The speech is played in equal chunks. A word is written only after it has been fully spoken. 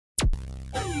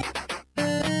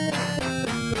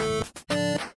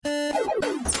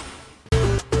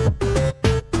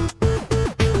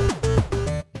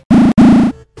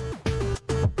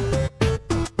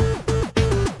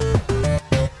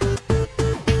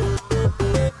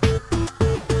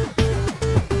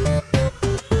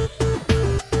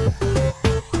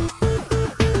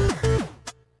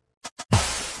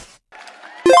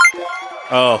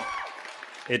Oh,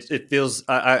 it feels.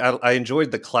 I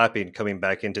enjoyed the clapping coming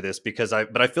back into this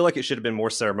but I feel like it should have been more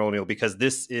ceremonial because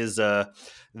this is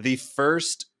the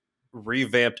first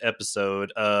revamped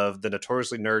episode of the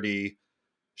Notoriously Nerdy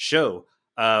show,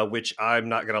 which I'm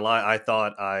not gonna lie, I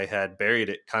thought I had buried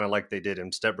it, kind of like they did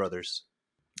in Step Brothers.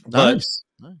 But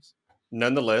Nice.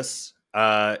 nonetheless,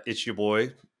 it's your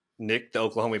boy Nick, the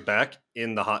Oklahoma, back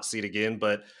in the hot seat again.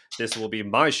 But this will be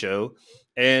my show,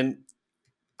 and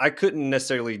I couldn't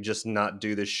necessarily just not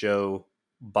do this show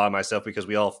by myself because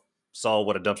we all saw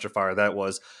what a dumpster fire that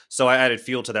was. So I added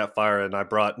fuel to that fire, and I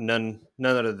brought none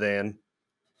other than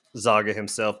Zaga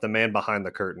himself, the man behind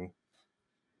the curtain.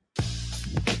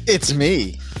 It's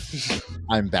me.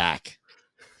 I'm back.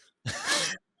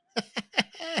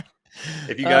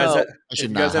 If you guys,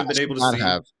 haven't been able to see,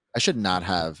 I should not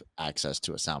have access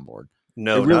to a soundboard.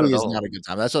 No, it really not at is all. not a good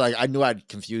time. That's what I knew I'd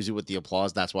confuse you with the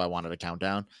applause. That's why I wanted a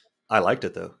countdown. I liked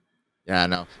it though. Yeah, I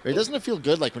know. Doesn't it feel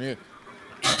good like when you're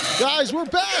guys, we're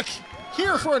back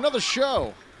here for another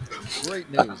show. Great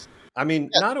news. I mean,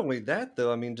 not only that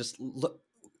though. I mean, just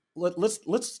let's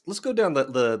go down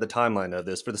the timeline of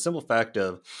this for the simple fact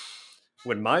of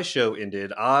when my show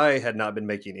ended, I had not been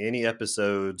making any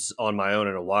episodes on my own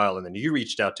in a while, and then you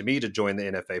reached out to me to join the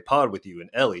NFA pod with you and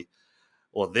Ellie.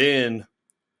 Well, then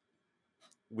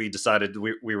we decided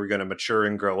we were going to mature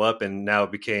and grow up, and now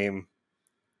it became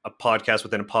a podcast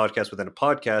within a podcast within a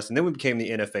podcast, and then we became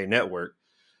the NFA network.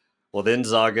 Well, then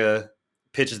Zaga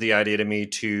pitches the idea to me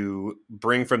to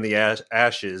bring from the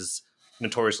ashes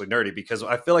Notoriously Nerdy, because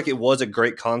I feel like it was a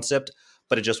great concept,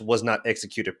 but it just was not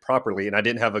executed properly, and I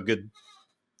didn't have a good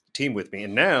team with me.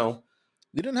 And now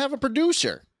you didn't have a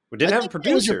producer. We didn't have a producer.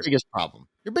 That was your biggest problem.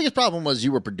 Your biggest problem was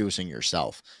you were producing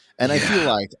yourself. And I feel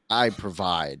like I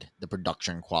provide the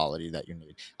production quality that you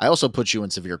need. I also put you in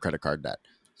severe credit card debt.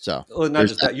 So not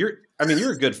just that. You're a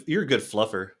good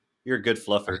fluffer. You're a good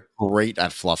fluffer. Great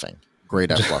at fluffing.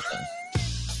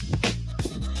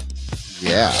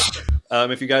 Yeah.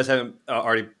 If you guys haven't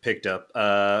already picked up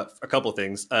a couple of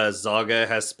things, Zaga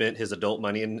has spent his adult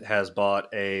money and has bought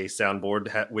a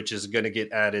soundboard, which is going to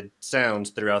get added sounds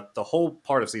throughout the whole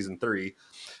part of season 3,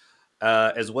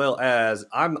 as well as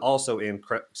I'm also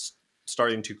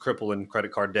starting to cripple in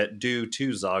credit card debt due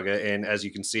to Zaga. And as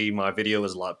you can see, my video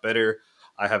is a lot better.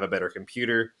 I have a better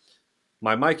computer.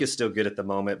 My mic is still good at the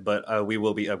moment, but we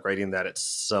will be upgrading that at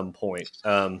some point.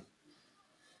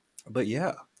 But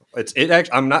yeah.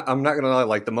 I'm not gonna lie.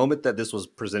 Like the moment that this was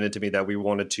presented to me that we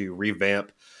wanted to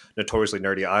revamp Notoriously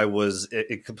Nerdy, I was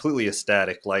completely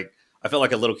ecstatic. Like I felt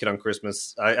like a little kid on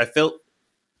Christmas. I felt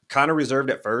kind of reserved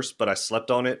at first, but I slept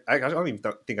on it. I don't even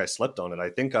think I slept on it. I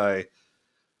think it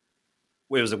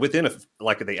was within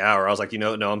the hour. I was like,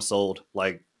 no, I'm sold.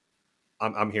 Like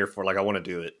I'm here for. Like I want to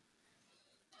do it.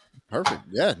 Perfect.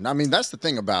 Yeah. I mean, that's the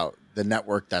thing about the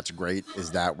network that's great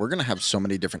is that we're going to have so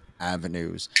many different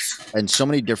avenues and so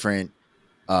many different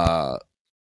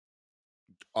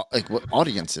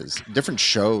audiences, different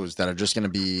shows that are just going to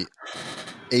be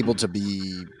able to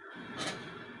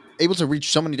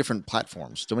reach so many different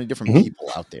platforms, so many different people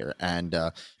out there. And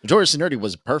Notoriously Nerdy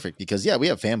was perfect because, we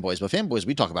have fanboys, but fanboys,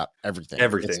 we talk about everything.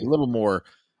 It's a little more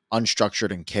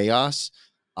unstructured and chaos.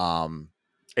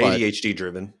 ADHD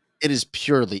driven. It is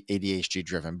purely ADHD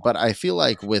driven, but I feel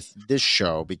like with this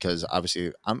show, because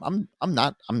obviously I'm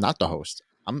not the host.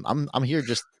 I'm here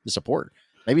just to support.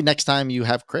 Maybe next time you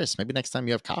have Chris. Maybe next time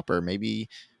you have Copper. Maybe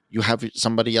you have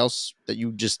somebody else that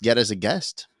you just get as a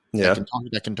guest. Yeah,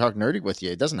 that can talk nerdy with you.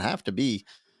 It doesn't have to be.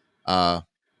 If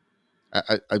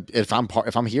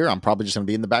I'm here, I'm probably just gonna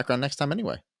be in the background next time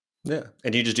anyway. Yeah,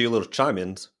 and you just do little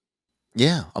chime-ins.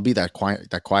 Yeah, I'll be that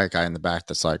quiet guy in the back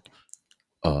that's like.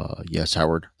 Yes,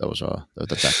 Howard. That's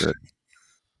accurate.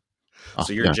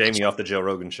 So you're Jamie off the Joe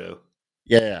Rogan show.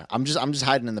 Yeah. I'm just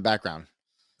hiding in the background.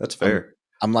 That's fair.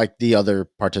 I'm like the other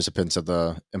participants of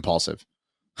the Impulsive.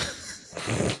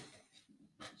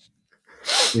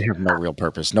 They have no real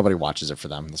purpose. Nobody watches it for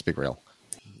them. Let's be real.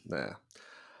 Yeah.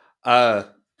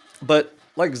 But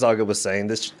like Zaga was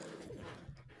saying,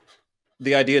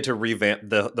 the idea to revamp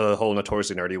the whole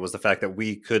Notoriously Nerdy was the fact that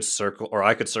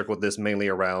I could circle this mainly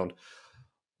around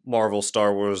Marvel,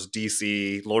 Star Wars,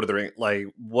 DC, Lord of the Rings, like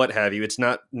what have you. It's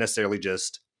not necessarily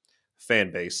just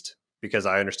fan based. because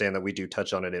I understand that we do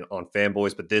touch on it on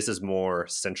Fanboys, but this is more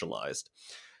centralized.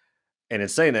 And in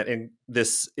saying that, and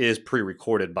this is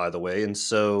pre-recorded, by the way, and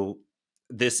so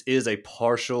this is a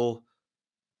partial.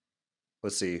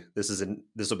 Let's see.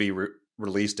 This will be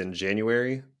released in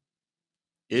January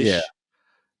ish. Yeah.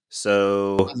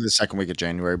 So The second week of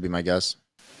January would be my guess.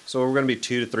 So we're going to be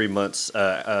 2 to 3 months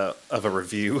of a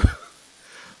review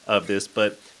of this,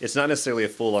 but it's not necessarily a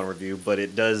full-on review, but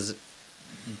it does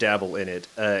dabble in it,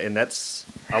 and that's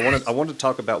I want to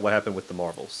talk about what happened with the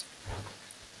Marvels.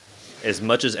 As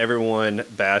much as everyone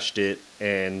bashed it,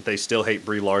 and they still hate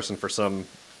Brie Larson for some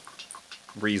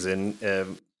reason.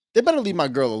 They better leave my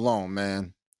girl alone,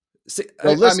 man. See,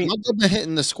 Listen, I've been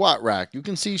hitting the squat rack. You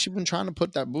can see she's been trying to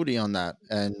put that booty on that,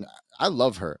 and I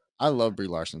love her. I love Brie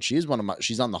Larson. She's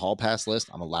she's on the hall pass list.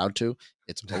 I'm allowed to.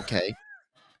 It's okay.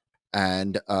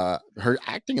 And her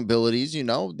acting abilities,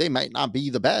 they might not be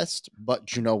the best,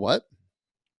 but you know what?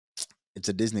 It's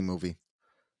a Disney movie.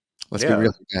 Let's be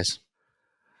real, guys.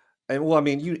 And well, I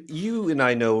mean, you and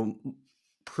I know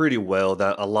pretty well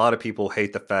that a lot of people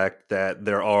hate the fact that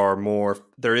there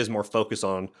is more focus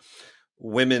on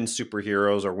women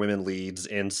superheroes or women leads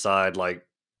inside like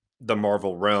the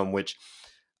Marvel realm, which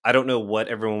I don't know what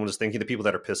everyone was thinking. The people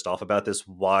that are pissed off about this,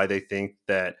 why they think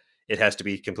that it has to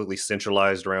be completely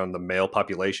centralized around the male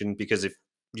population. Because if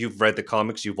you've read the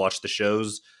comics, you've watched the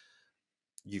shows,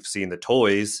 you've seen the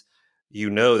toys, you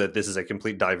know that this is a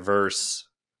complete diverse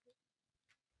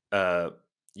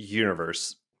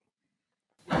universe.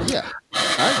 Yeah,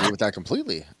 I agree with that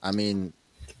completely. I mean,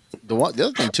 the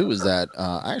other thing too is that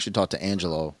I actually talked to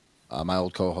Angelo, my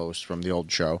old co-host from the old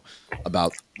show,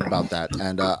 about that,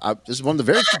 and this is one of the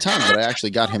very few times that I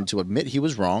actually got him to admit he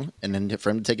was wrong, and then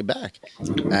for him to take it back.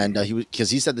 And because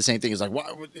he said the same thing. He's like,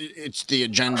 "What? It's the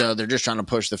agenda. They're just trying to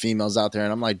push the females out there."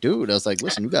 And I'm like, "Dude," I was like,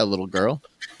 "Listen, you got a little girl.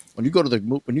 When you go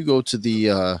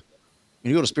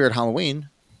to Spirit Halloween."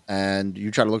 And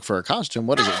you try to look for a costume,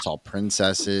 what is it? It's all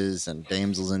princesses and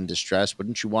damsels in distress.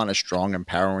 Wouldn't you want a strong,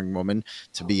 empowering woman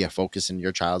to be a focus in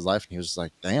your child's life? And he was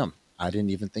like, damn, I didn't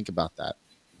even think about that.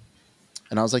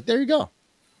 And I was like, there you go.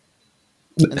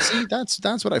 And see,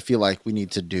 that's what I feel like we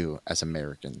need to do as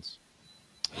Americans,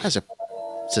 as a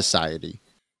society.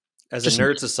 As a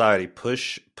nerd society,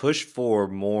 push for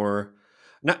more.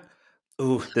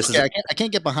 I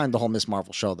can't get behind the whole Miss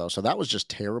Marvel show though. So that was just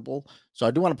terrible. So I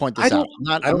do want to point this out.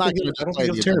 I don't think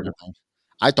it was terrible.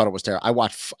 I thought it was terrible. I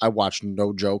watched,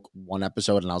 no joke, one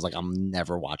episode, and I was like, I'm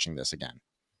never watching this again.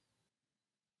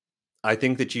 I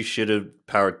think that you should have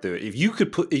powered through it. If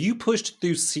you pushed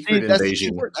through Secret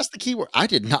Invasion. That's the key word. I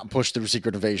did not push through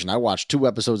Secret Invasion. I watched 2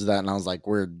 episodes of that, and I was like,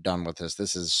 we're done with this.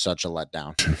 This is such a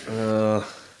letdown.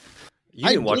 You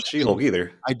didn't watch She-Hulk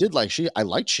either. I did I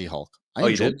liked She-Hulk. I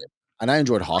enjoyed it. And I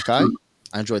enjoyed Hawkeye.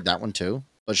 I enjoyed that one too.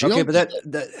 But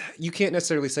that you can't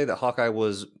necessarily say that Hawkeye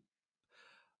was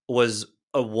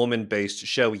a woman-based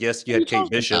show. Yes, you had Kate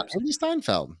Bishop, Haley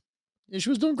Steinfeld. She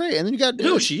was doing great. And then you got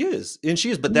she is,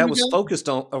 but that was focused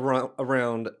on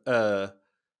around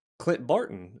Clint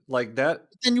Barton, like that.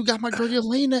 Then you got my girl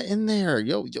Yelena in there.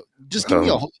 Yo, just give me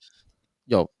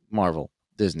Marvel,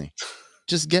 Disney.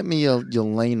 Just get me a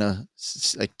Yelena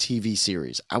like TV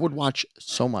series. I would watch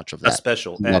so much of that. A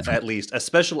special, at least. A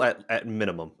special at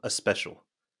minimum. A special.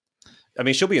 I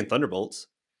mean, she'll be in Thunderbolts.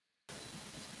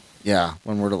 Yeah,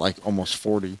 when we're like almost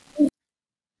 40.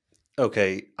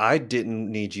 Okay, I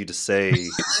didn't need you to say...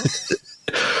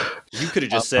 You could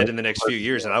have just said in the next few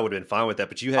years, and I would have been fine with that,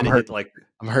 but you had to hit like...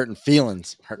 I'm hurting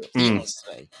feelings.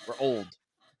 Today. We're old.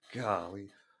 Golly.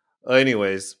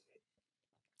 Anyways...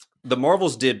 The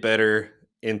Marvels did better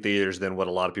in theaters than what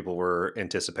a lot of people were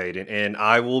anticipating. And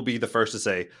I will be the first to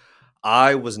say,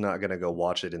 I was not going to go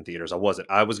watch it in theaters. I wasn't.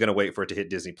 I was going to wait for it to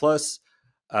hit Disney Plus.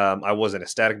 I wasn't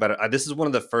ecstatic about it. This is one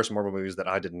of the first Marvel movies that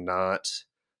I did not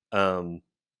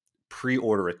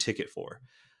pre-order a ticket for.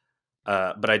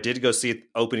 But I did go see it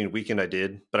opening weekend. I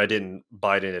did, but I didn't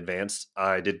buy it in advance.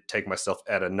 I did take myself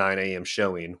at a 9 a.m.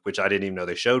 showing, which I didn't even know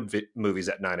they showed movies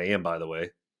at 9 a.m., by the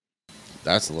way.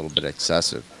 That's a little bit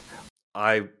excessive.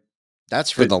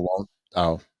 That's for the long.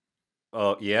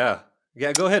 Oh yeah.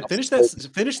 Go ahead. Finish that.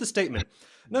 Finish the statement.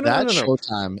 No.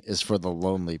 Showtime is for the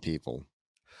lonely people.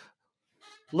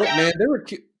 Look, man,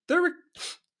 there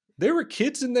were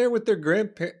kids in there with their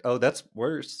grandparents. Oh, that's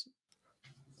worse.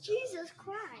 Jesus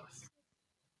Christ.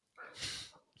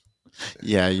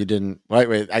 Yeah, you didn't.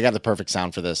 Wait. I got the perfect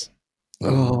sound for this.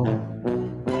 Oh.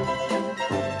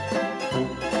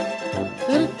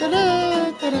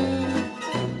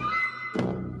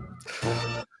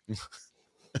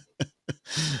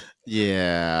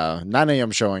 Yeah, 9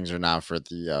 a.m. showings are now for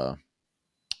the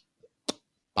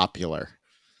popular.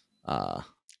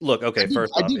 Look, okay,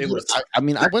 first off, it was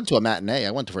I went to a matinee.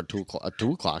 I went to a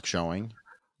 2:00 showing.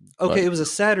 okay. It was a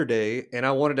Saturday, and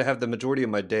I wanted to have the majority of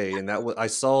my day, and I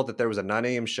saw that there was a 9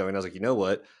 a.m. showing. And I was like, you know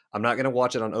what? I'm not going to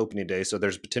watch it on opening day, so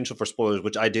there's potential for spoilers,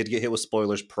 which I did get hit with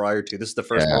spoilers prior to. This is the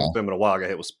first Marvel film in a while I got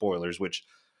hit with spoilers, which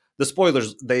the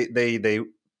spoilers they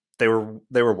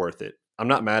were worth it. I'm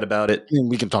not mad about it. I mean,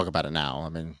 we can talk about it now. I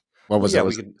mean, what was that?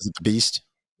 Was it the Beast?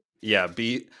 Yeah,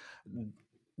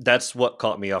 that's what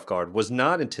caught me off guard. Was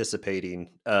not anticipating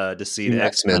to see the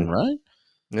X-Men, right?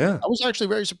 Yeah, I was actually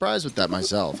very surprised with that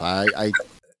myself.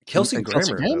 Kelsey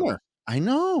Grammer. I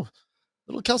know,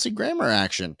 little Kelsey Grammer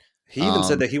action. He even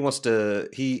said that he wants to.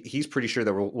 He's pretty sure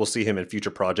that we'll see him in future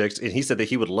projects, and he said that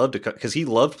he would love to because he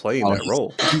loved playing that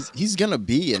role. He's gonna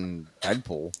be in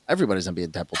Deadpool. Everybody's gonna be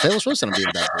in Deadpool. Taylor Swift's gonna be in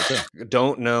Deadpool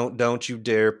too. Don't you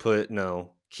dare put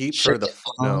no. Keep her the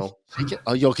no.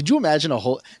 Oh, yo, could you imagine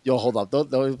hold up?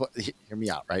 Hear me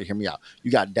out, right? Hear me out.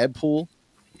 You got Deadpool,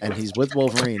 and he's with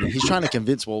Wolverine, and he's trying to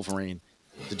convince Wolverine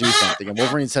to do something, and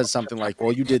Wolverine says something like,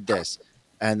 "Well, you did this,"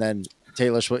 and then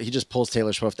Taylor Swift, he just pulls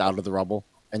Taylor Swift out of the rubble.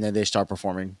 And then they start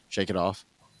performing Shake It Off.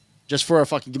 Just for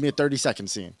give me a 30-second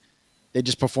scene. They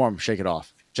just perform Shake It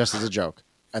Off. Just as a joke.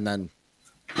 And then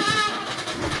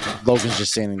Logan's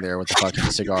just standing there with the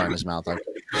fucking cigar in his mouth. Like,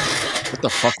 what the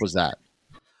fuck was that?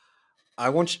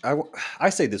 I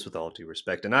say this with all due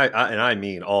respect. And I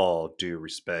mean all due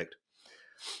respect.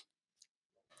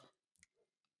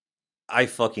 I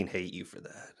fucking hate you for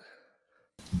that.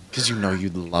 Because you know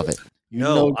you'd love it.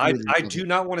 I do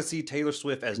not want to see Taylor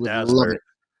Swift as Dazzler.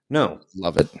 No.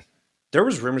 Love it. There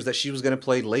was rumors that she was going to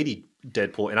play Lady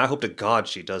Deadpool, and I hope to God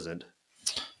she doesn't.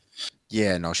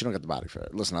 Yeah, no, she don't got the body for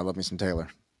it. Listen, I love me some Taylor.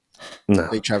 No.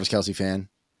 Big Travis Kelce fan.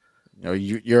 You know,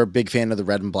 you're a big fan of the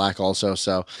red and black also,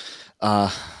 so I'm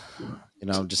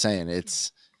just saying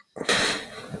it's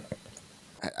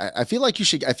I feel like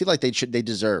they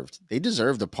deserved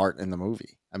a part in the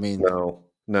movie. I mean, no.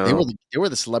 They were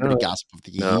the celebrity gossip of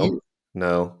the year.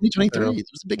 No. 2023. It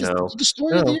was the biggest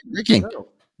story of the year. Ricky.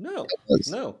 No.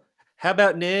 How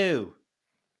about no?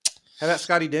 How about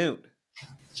Scotty Don't?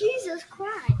 Jesus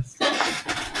Christ.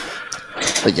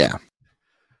 But yeah.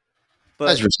 But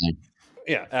as you're saying.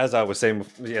 Yeah, as I was saying,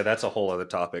 yeah, that's a whole other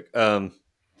topic. No,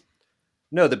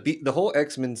 the whole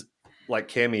X-Men's like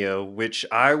cameo, which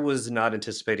I was not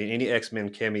anticipating any X-Men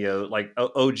cameo, like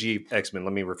OG X-Men,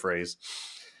 let me rephrase,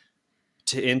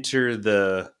 to enter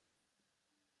the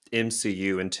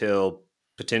MCU until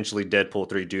potentially Deadpool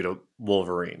 3 due to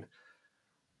Wolverine.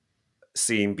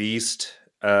 Seeing Beast,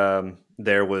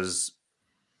 there was,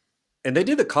 and they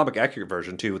did the comic accurate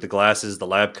version too with the glasses, the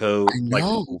lab coat,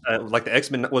 like the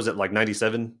X-Men. Was it like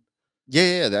 97?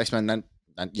 Yeah, the X-Men. The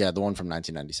one from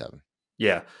 1997.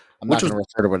 Yeah, I'm not going to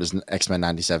refer to it as X-Men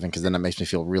 97 because then that makes me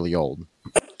feel really old.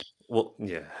 Well,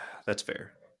 yeah, that's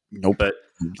fair. Nope. But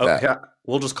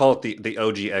we'll just call it the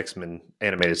OG X-Men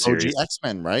animated series. OG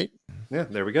X-Men, right? Yeah,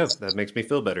 there we go. That makes me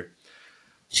feel better.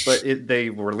 But they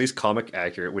released comic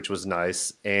accurate, which was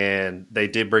nice, and they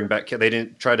did bring back. They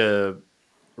didn't try to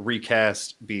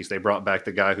recast Beast. They brought back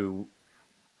the guy who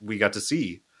we got to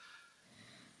see.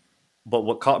 But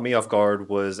what caught me off guard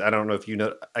was, I don't know if you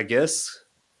know, I guess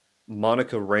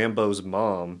Monica Rambeau's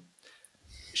mom.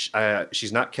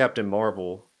 She's not Captain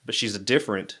Marvel, but she's a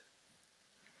different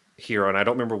hero, and I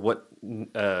don't remember what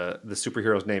the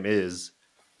superhero's name is.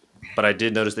 But I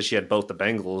did notice that she had both the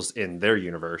Bengals in their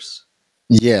universe.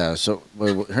 Yeah, so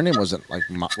her name wasn't like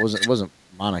wasn't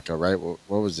Monica, right? What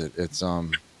was it? It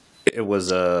was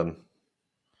there's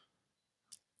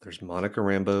Monica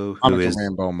Rambeau,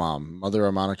 Rambeau mom, mother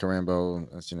of Monica Rambeau.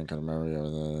 I can't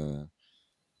remember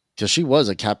because she was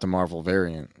a Captain Marvel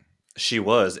variant. She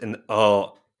was, and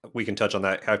we can touch on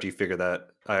that after you figure that.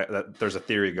 There's a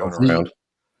theory going around.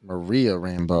 Maria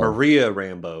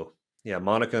Rambeau. Yeah,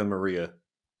 Monica and Marie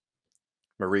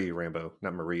Rambeau,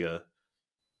 not Maria.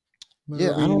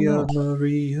 Yeah, I don't know.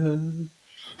 Maria.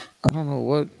 I don't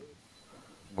know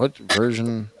what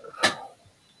version.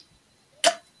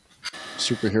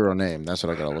 Superhero name. That's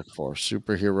what I gotta look for.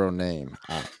 Superhero name.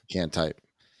 I can't type.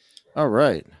 All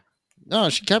right. No,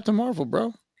 she Captain Marvel,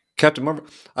 bro. Captain Marvel.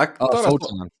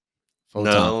 Photon.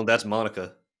 No, that's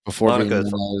Monica. Before Monica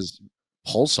was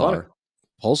Pulsar.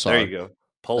 Pulsar. There you go.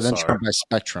 Pulsar. And then she went by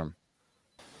Spectrum.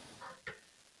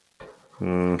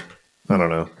 I don't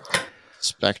know.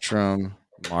 Spectrum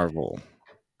Marvel.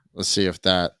 Let's see if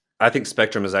that. I think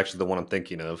Spectrum is actually the one I'm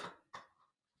thinking of.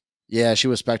 Yeah, she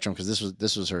was Spectrum because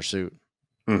this was her suit.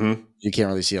 Mm-hmm. You can't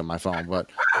really see it on my phone,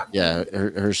 but yeah,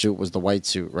 her suit was the white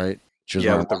suit, right? She was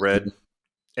with the red,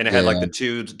 and it had like the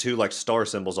two like star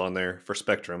symbols on there for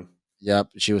Spectrum. Yep,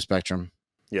 she was Spectrum.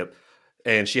 Yep.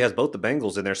 And she has both the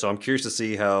Bengals in there, so I'm curious to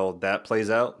see how that plays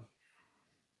out.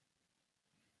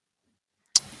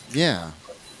 Yeah.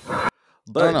 But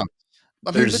I don't know. I mean,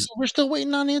 but there's we're still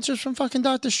waiting on answers from fucking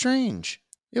Doctor Strange.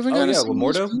 You haven't oh got a yeah, well, single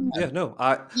Mordo. response. Yeah, no,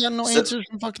 We got no so, answers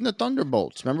from fucking the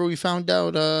Thunderbolts. Remember we found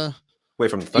out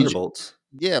wait from the Thunderbolts.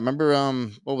 Yeah, remember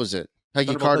what was it?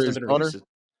 Peggy Thunderbolt hasn't Carter's been daughter? released.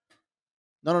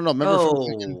 No. Remember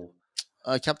from fucking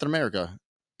Oh, Captain America.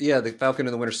 yeah, the Falcon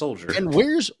and the Winter Soldier. And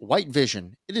where's White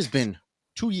Vision? It has been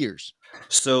 2 years.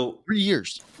 So 3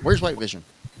 years. Where's White Vision?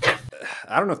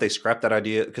 I don't know if they scrapped that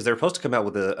idea because they're supposed to come out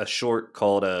with a short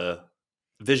called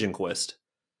Vision Quest.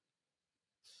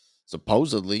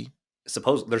 Supposedly.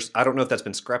 I don't know if that's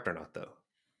been scrapped or not though.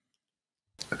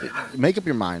 Make up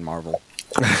your mind, Marvel.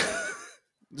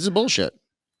 This is bullshit.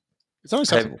 It's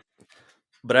unacceptable.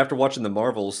 But after watching the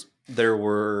Marvels, there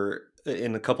were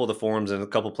in a couple of the forums and a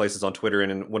couple of places on Twitter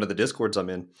and in one of the Discords I'm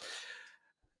in.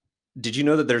 Did you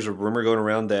know that there's a rumor going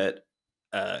around that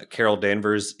Carol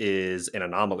Danvers is an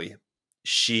anomaly?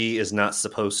 She is not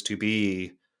supposed to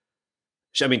be.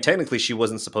 I mean, technically, she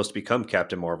wasn't supposed to become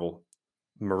Captain Marvel.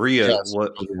 Maria,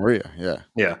 Maria,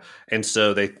 yeah, and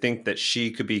so they think that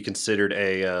she could be considered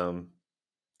a.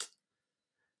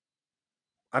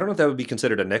 I don't know if that would be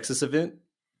considered a Nexus event,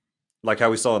 like how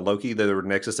we saw in Loki. There were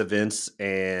Nexus events,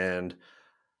 and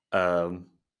how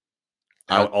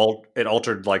it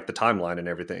altered like the timeline and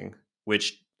everything,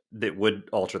 which that would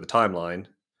alter the timeline.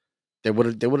 They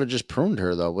would have just pruned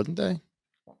her though, wouldn't they?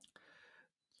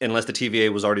 Unless the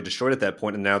TVA was already destroyed at that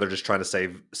point, and now they're just trying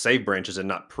to save branches and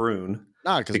not prune.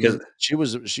 Nah, because she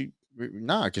was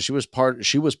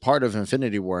part of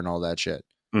Infinity War and all that shit,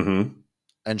 and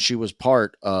she was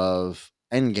part of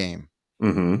Endgame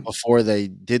before they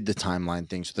did the timeline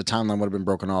thing. So the timeline would have been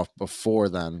broken off before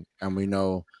then, and we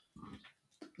know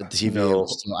that the TVA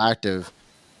was still active.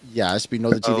 Yes, we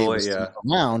know the TVA was still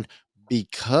around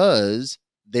because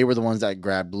they were the ones that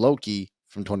grabbed Loki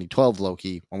from 2012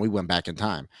 Loki when we went back in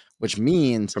time, which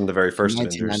means from the very first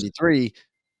 1993,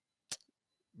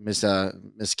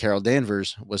 Miss Carol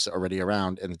Danvers was already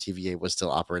around and the TVA was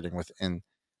still operating within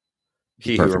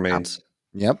He Who Remains. Time.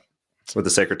 Yep. With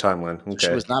the sacred timeline. Okay.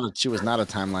 She was not a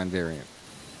timeline variant.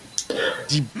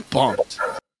 Debunked.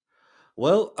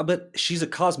 Well, but she's a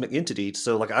cosmic entity,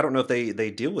 so like I don't know if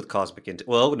they deal with cosmic entity.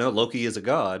 Well, no, Loki is a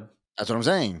god. That's what I'm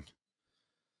saying.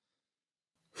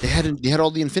 They had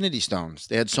all the Infinity Stones.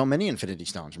 They had so many Infinity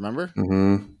Stones. Remember?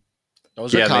 Mm-hmm.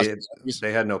 Those are cosmic.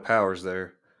 They had no powers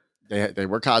there. They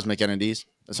were cosmic entities.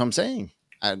 That's what I'm saying.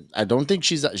 I don't think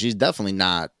she's definitely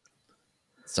not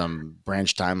some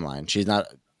branch timeline. She's not.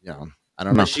 I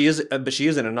don't know. She is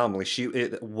an anomaly.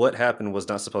 What happened was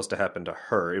not supposed to happen to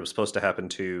her. It was supposed to happen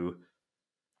to.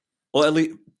 Well, at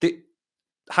least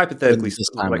hypothetically, in this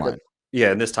timeline.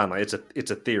 In this timeline,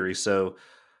 it's a theory. So.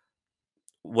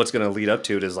 What's going to lead up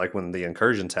to it is like when the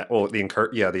incursions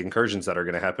the incursions that are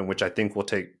going to happen, which I think will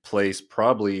take place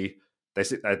probably.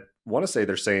 I want to say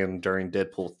they're saying during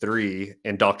Deadpool 3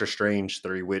 and Doctor Strange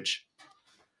 3, which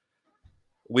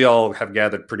we all have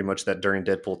gathered pretty much that during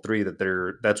Deadpool 3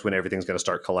 that's when everything's going to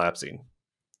start collapsing.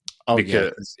 Oh,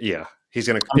 because he's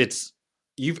going to. It's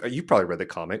you've probably read the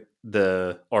comic,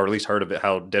 or at least heard of it.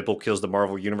 How Deadpool kills the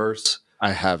Marvel Universe.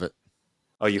 I have it.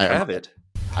 Oh, you have it.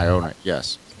 I own it.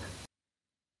 Yes.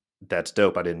 That's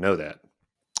dope. I didn't know that.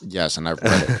 Yes, and I've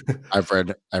read it. I've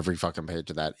read every fucking page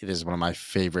of that. It is one of my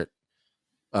favorite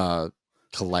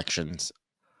collections.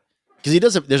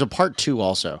 Because there's a part 2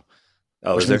 also.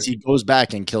 Oh, which means he goes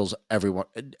back and kills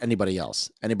anybody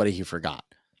he forgot.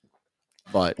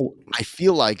 But I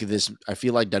feel like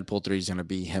Deadpool 3 is going to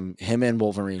be him and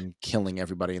Wolverine killing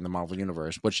everybody in the Marvel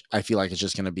Universe, which I feel like it's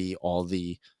just going to be all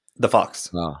the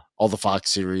Fox. All the Fox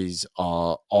series,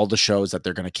 all the shows that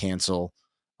they're going to cancel.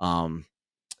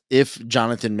 If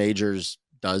Jonathan Majors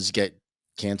does get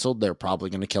canceled, they're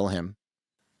probably going to kill him.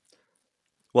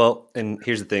 Well, and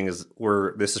here's the thing: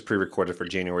 this is pre-recorded for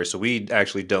January, so we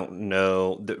actually don't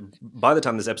know. By the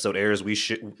time this episode airs,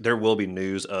 there will be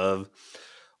news of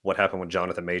what happened with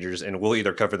Jonathan Majors, and we'll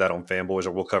either cover that on Fanboys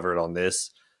or we'll cover it on this,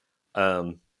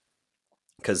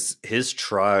 because his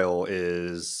trial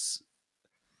is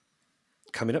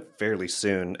coming up fairly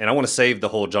soon, and I want to save the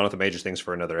whole Jonathan Majors things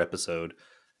for another episode.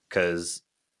 Because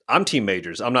I'm Team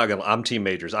Majors. I'm Team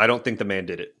Majors. I don't think the man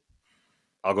did it.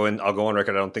 I'll go on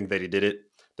record. I don't think that he did it.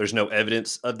 There's no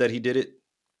evidence of that he did it.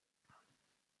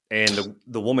 And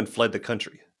the woman fled the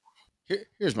country.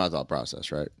 Here's my thought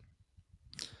process, right?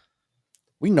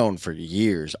 We known for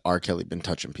years R. Kelly been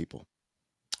touching people.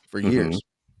 For years.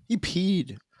 He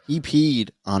peed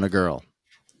on a girl.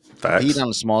 Facts. He peed on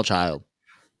a small child.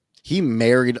 He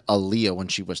married Aaliyah when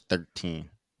she was 13.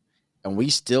 and we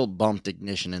still bumped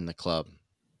Ignition in the club.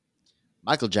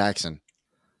 Michael Jackson,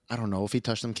 I don't know if he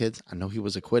touched them kids. I know he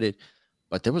was acquitted,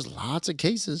 but there was lots of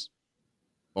cases.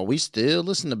 But we still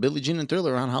listen to Billie Jean and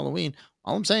Thriller on Halloween.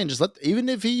 All I'm saying, just even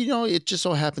if he, it just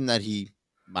so happened that he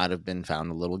might have been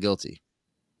found a little guilty.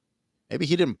 Maybe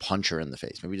he didn't punch her in the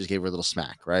face. Maybe he just gave her a little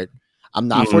smack, right? I'm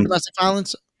not for domestic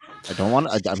violence.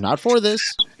 I'm not for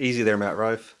this. Easy there, Matt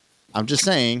Rife. I'm just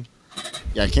saying,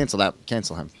 yeah, cancel that.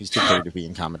 Cancel him. He's too pretty to be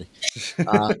in comedy.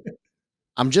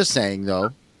 I'm just saying,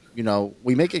 though,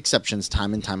 we make exceptions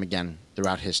time and time again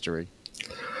throughout history.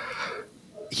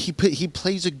 He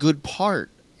plays a good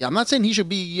part. I'm not saying he should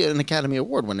be an Academy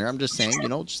Award winner. I'm just saying,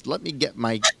 just let me get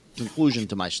my conclusion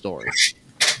to my story.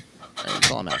 Right,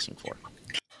 that's all I'm asking for.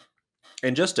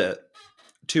 And just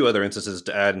two other instances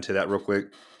to add into that real quick.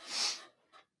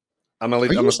 I'm Are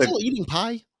you still eating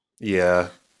pie? Yeah.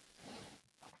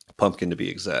 Pumpkin, to be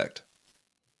exact.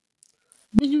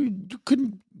 You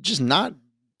couldn't just not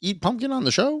eat pumpkin on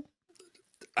the show?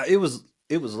 It was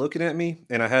looking at me,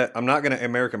 and I'm not going to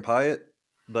American Pie it,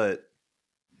 but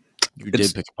you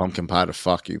did pick a pumpkin pie to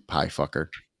fuck you, pie fucker.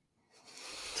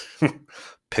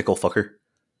 Pickle fucker.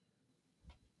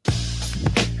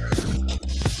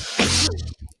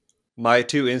 My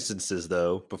two instances,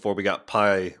 though, before we got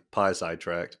pie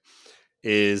sidetracked,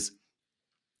 is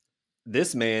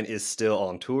this man is still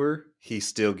on tour. He's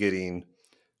still getting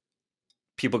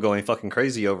people going fucking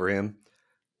crazy over him.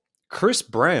 Chris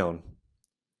Brown,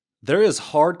 there is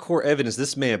hardcore evidence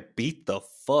this man beat the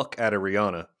fuck out of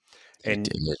Rihanna.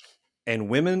 And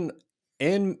women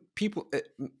and people,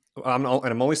 I'm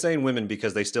only saying women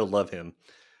because they still love him,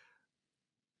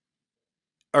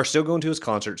 are still going to his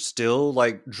concert, still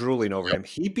like drooling over him.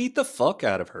 He beat the fuck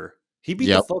out of her. He beat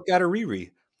the fuck out of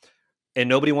Riri. And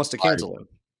nobody wants to cancel him.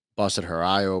 Busted her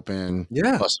eye open.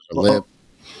 Yeah. Busted her lip.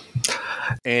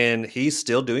 And he's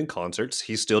still doing concerts.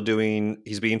 He's being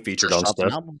featured on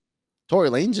stuff. Tory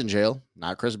Lane's in jail,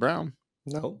 not Chris Brown.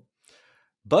 No.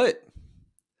 But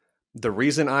the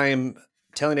reason I am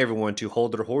telling everyone to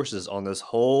hold their horses on this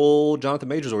whole Jonathan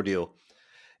Majors ordeal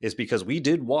is because we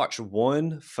did watch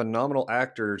one phenomenal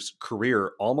actor's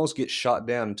career almost get shot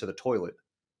down into the toilet.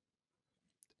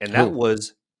 And that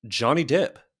was Johnny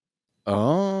Depp.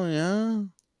 Oh, yeah.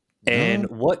 And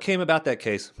what came about that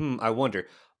case? I wonder.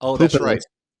 Oh, that's right.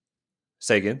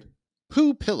 Say again.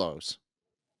 Poo pillows.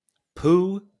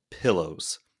 Poo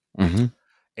pillows. Mm-hmm.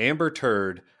 Amber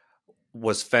Turd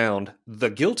was found the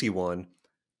guilty one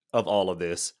of all of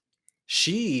this.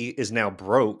 She is now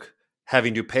broke,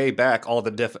 having to pay back all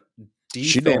the defamation.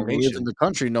 She don't live in the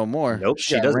country no more. Nope,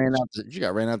 she doesn't. She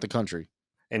got ran out the country.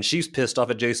 And she's pissed off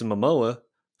at Jason Momoa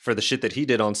for the shit that he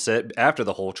did on set after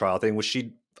the whole trial thing, which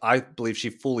I believe she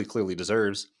fully clearly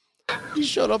deserves. He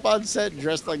showed up on set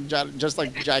dressed like just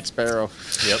like Jack Sparrow.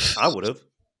 Yep, I would have.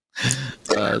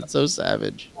 It's so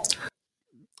savage.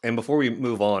 And before we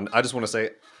move on, I just want to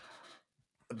say,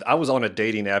 I was on a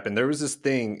dating app and there was this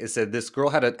thing. It said this girl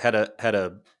had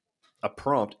a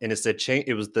prompt, and it said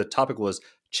the topic was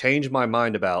change my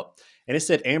mind about, and it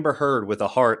said Amber Heard with a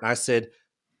heart. And I said,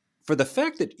 for the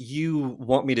fact that you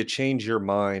want me to change your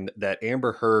mind that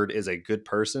Amber Heard is a good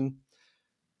person,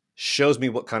 shows me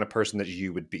what kind of person that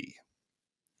you would be.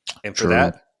 And for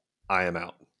that, I am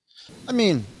out. I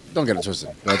mean, don't get it twisted.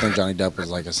 I think Johnny Depp was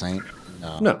like a saint.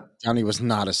 No. Johnny was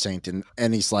not a saint in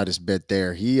any slightest bit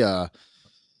there. He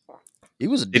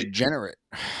was a degenerate.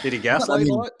 Did he gaslight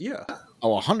a lot? Yeah.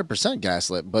 Oh, 100%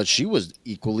 gaslit, but she was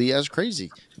equally as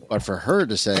crazy. But for her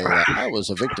to say that I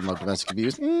was a victim of domestic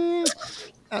abuse,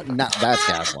 that's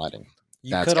gaslighting.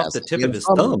 You cut off the tip of his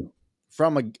thumb.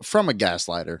 From a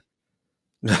gaslighter.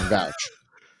 Vouch.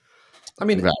 I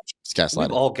mean, vouch. It's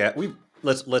gaslighting.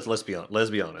 Let's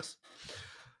be honest.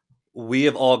 We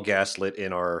have all gaslit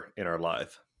in our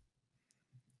life,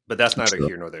 but that's neither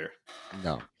here nor there.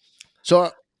 No.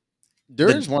 So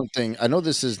there is one thing. I know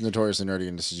this is Notoriously Nerdy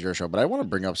and this is your show, but I want to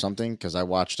bring up something because I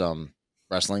watched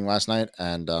wrestling last night,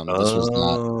 and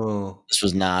this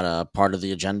was not a part of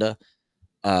the agenda.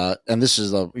 And this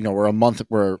is we're a month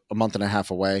and a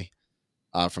half away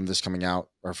from this coming out,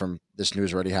 or from this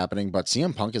news already happening. But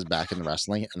CM Punk is back in the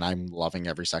wrestling, and I'm loving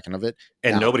every second of it.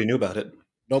 And nobody knew about it.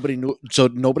 Nobody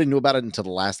knew about it until the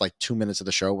last 2 minutes of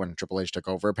the show when Triple H took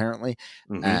over, apparently.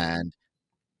 Mm-hmm. And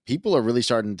people are really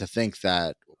starting to think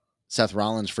that Seth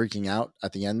Rollins freaking out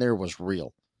at the end there was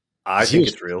real. I think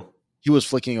it's real. He was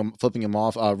flipping him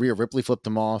off. Rhea Ripley flipped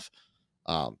him off.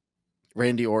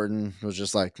 Randy Orton was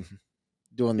just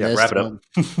doing this. Wrap it up.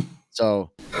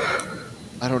 So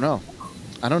I don't know.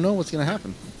 I don't know what's gonna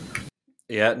happen.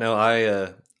 Yeah, no,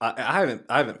 I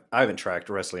haven't tracked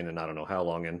wrestling in I don't know how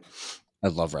long, and I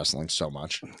love wrestling so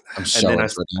much. I'm And so then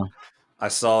into it now. I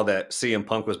saw that CM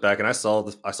Punk was back, and I saw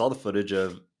the footage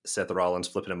of Seth Rollins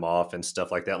flipping him off and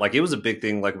stuff like that. Like, it was a big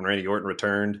thing, like when Randy Orton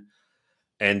returned,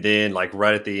 and then like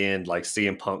right at the end, like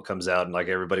CM Punk comes out, and like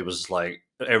everybody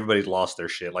lost their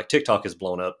shit. Like TikTok is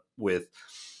blown up with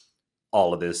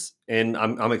all of this, and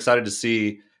I'm excited to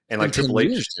see. And like Triple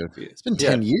H, it's been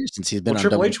 10 years since he's been on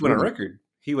Triple WWE. H went on record.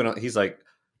 He went on. He's like,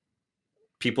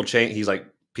 people change. He's like,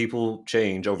 people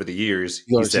change over the years.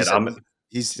 He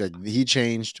said, he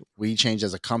changed. We changed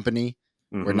as a company.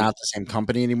 Mm-hmm. We're not the same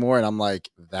company anymore. And I'm like,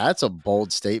 that's a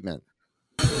bold statement.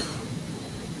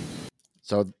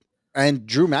 So, and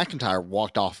Drew McIntyre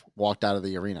walked out of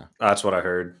the arena. That's what I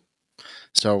heard.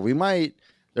 So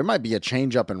there might be a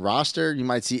change up in roster. You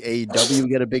might see AEW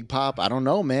get a big pop. I don't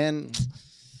know, man.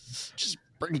 Just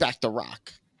bring back The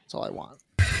Rock. That's all I want.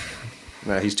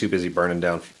 Nah, he's too busy burning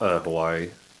down Hawaii.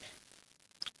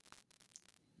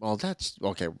 Well, that's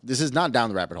okay. This is not down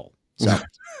the rabbit hole. So,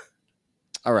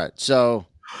 all right. So,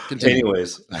 continue.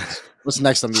 Anyways, what's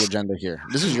next on the agenda here?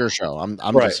 This is your show. I'm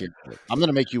right. just here. I'm going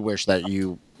to make you wish that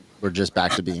you were just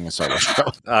back to being a solo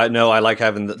show. No, I like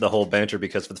having the whole banter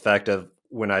because for the fact of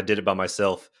when I did it by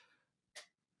myself,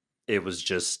 it was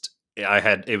just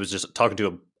talking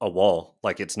to a wall.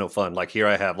 Like, it's no fun. Like, here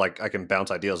I have, like, I can bounce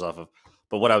ideas off of.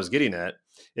 But what I was getting at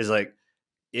is, like,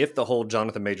 if the whole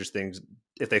Jonathan Majors thing,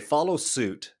 if they follow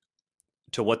suit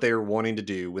to what they were wanting to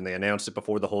do when they announced it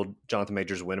before the whole Jonathan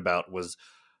Majors went about, was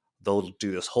they'll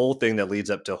do this whole thing that leads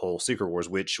up to whole Secret Wars,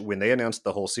 which when they announced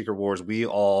the whole Secret Wars, we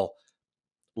all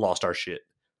lost our shit.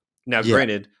 Now,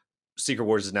 granted, Secret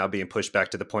Wars is now being pushed back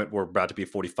to the point where we're about to be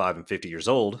 45 and 50 years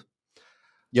old.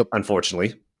 Yep.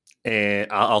 Unfortunately.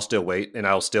 And I'll still wait, and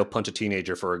I'll still punch a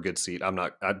teenager for a good seat.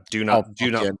 I do not.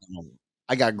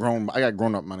 I got grown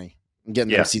up money. I'm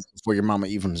getting them seats before your mama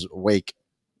even is awake.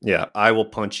 Yeah, I will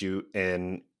punch you,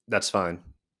 and that's fine.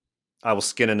 I will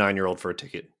skin a 9-year-old for a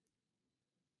ticket.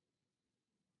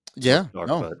 Yeah,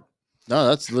 no,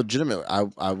 that's legitimate.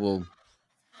 I will.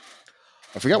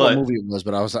 I forgot what movie it was,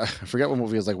 but I forget what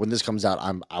movie it was. Like, when this comes out,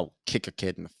 I'll kick a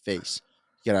kid in the face.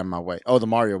 Get out of my way. Oh, the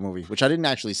Mario movie, which I didn't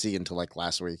actually see until like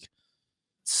last week.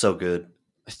 So good.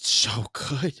 It's so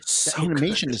good. The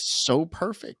animation is so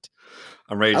perfect.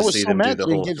 I'm ready to see them do the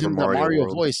whole give him the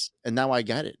Mario voice, and now I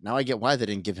get it. Now I get why they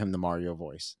didn't give him the Mario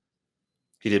voice.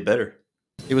 He did better.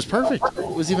 It was perfect. It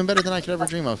was even better than I could ever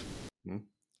dream of.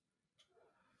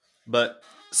 But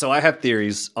so I have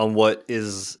theories on what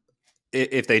is,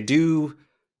 if they do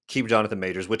keep Jonathan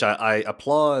Majors, which I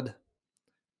applaud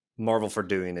Marvel for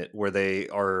doing it, where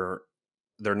they're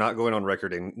not going on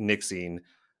record and nixing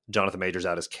Jonathan Majors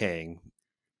out as Kang,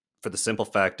 for the simple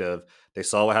fact of they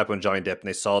saw what happened with Johnny Depp, and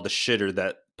they saw the shitter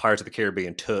that Pirates of the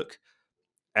Caribbean took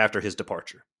after his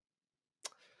departure.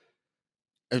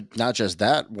 Not just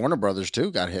that, Warner Brothers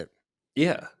too got hit.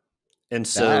 Yeah, and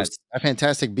so that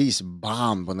Fantastic Beast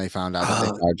bombed when they found out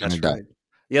that they fired Johnny Depp. Right.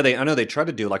 Yeah, I know they tried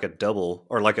to do like a double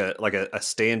or like a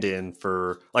stand-in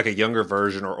for like a younger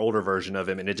version or older version of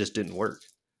him, and it just didn't work.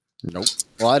 Nope.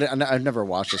 Well, I've never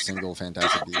watched a single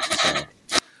Fantastic Beast. So.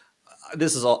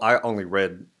 This is all. I only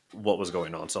read what was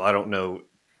going on, so I don't know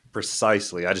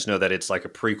precisely. I just know that it's like a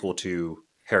prequel to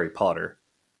Harry Potter.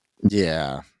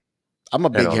 Yeah, I'm a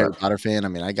big Harry Potter fan. I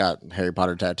mean, I got Harry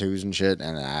Potter tattoos and shit,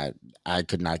 and I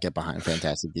could not get behind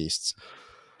Fantastic Beasts.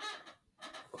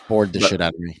 Bored the shit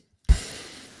out of me.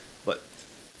 But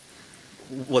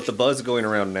what the buzz going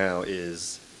around now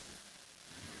is,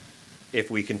 if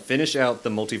we can finish out the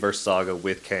multiverse saga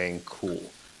with Kang,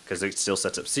 cool. Because it still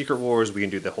sets up Secret Wars. We can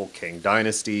do the whole Kang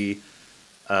dynasty.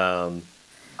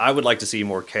 I would like to see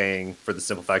more Kang for the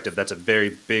simple fact that that's a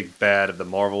very big bad of the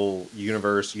Marvel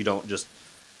universe. You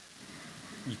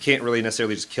can't really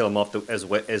necessarily just kill him off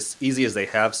as easy as they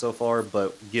have so far.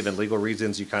 But given legal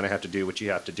reasons, you kind of have to do what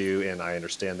you have to do, and I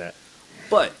understand that.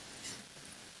 But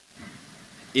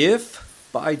if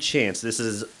by chance this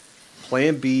is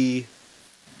Plan B,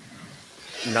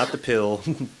 not the pill,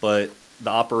 but the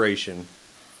operation.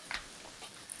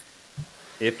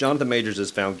 If Jonathan Majors is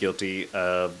found guilty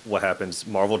of what happens,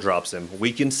 Marvel drops him,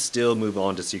 we can still move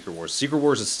on to Secret Wars. Secret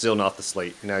Wars is still not the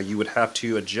slate. Now, you would have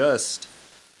to adjust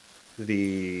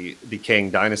the Kang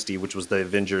Dynasty, which was the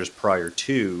Avengers prior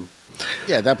to.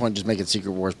 Yeah, at that point, just make it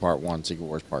Secret Wars Part 1, Secret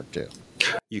Wars Part 2.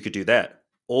 You could do that.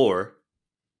 Or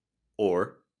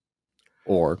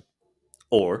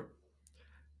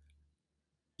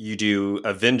you do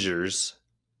Avengers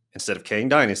instead of Kang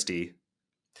Dynasty.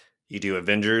 You do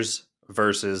Avengers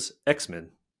versus X-Men.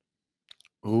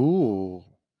 Ooh.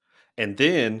 And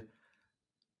then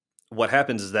what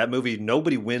happens is that movie,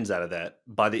 nobody wins out of that.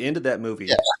 By the end of that movie,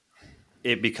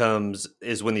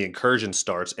 is when the incursion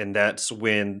starts, and that's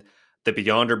when the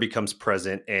Beyonder becomes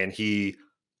present, and he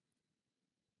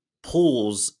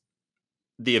pulls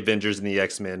the Avengers and the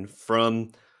X-Men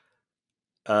from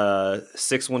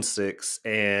 616,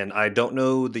 and I don't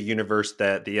know the universe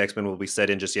that the X-Men will be set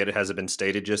in just yet. It hasn't been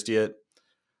stated just yet,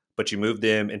 but you move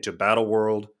them into Battle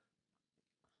World,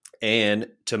 and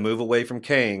to move away from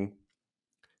Kang,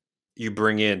 you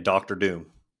bring in Doctor Doom.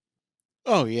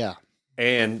 Oh yeah.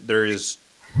 And there's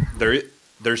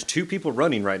two people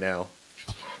running right now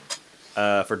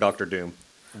for Doctor Doom.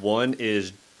 One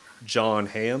is John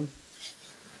Hamm,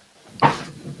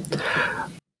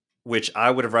 which I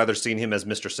would have rather seen him as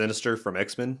Mr. Sinister from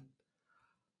X-Men.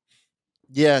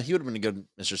 Yeah, he would have been a good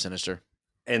Mr. Sinister.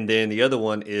 And then the other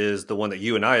one is the one that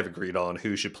you and I have agreed on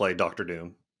who should play Doctor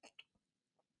Doom.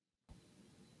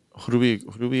 Who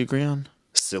do we agree on?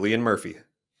 Cillian Murphy.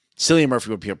 Cillian Murphy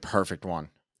would be a perfect one.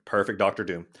 Perfect Doctor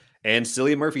Doom. And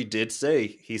Cillian Murphy did say,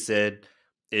 he said,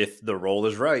 if the role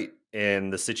is right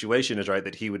and the situation is right,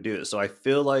 that he would do it. So I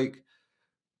feel like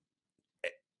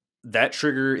that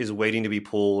trigger is waiting to be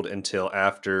pulled until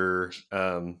after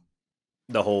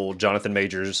the whole Jonathan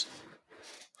Majors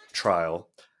trial.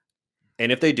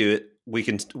 And if they do it, we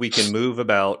can move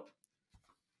about.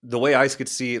 The way I could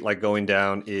see it like going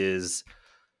down is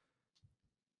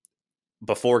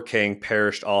before Kang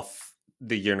perished off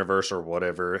the universe or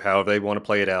whatever, however they want to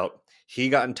play it out, he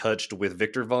got in touch with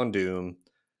Victor Von Doom.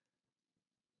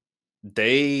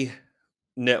 They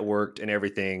networked and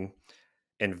everything,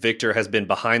 and Victor has been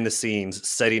behind the scenes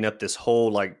setting up this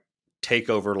whole like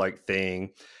takeover like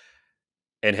thing,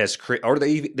 and has or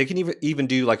they can even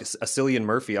do like a Cillian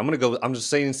Murphy. I'm just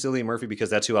saying Cillian Murphy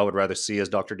because that's who I would rather see as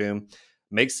Doctor Doom.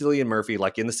 Make Cillian Murphy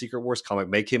like in the Secret Wars comic.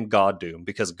 Make him God Doom,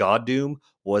 because God Doom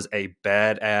was a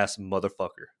badass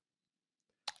motherfucker.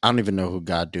 I don't even know who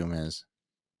God Doom is.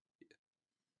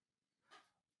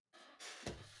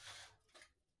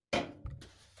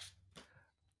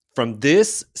 From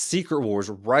this Secret Wars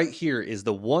right here is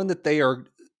the one that they are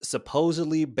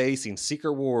supposedly basing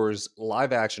Secret Wars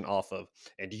live action off of.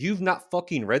 And you've not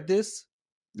fucking read this?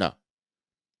 No.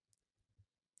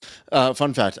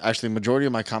 Fun fact, actually, majority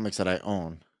of my comics that I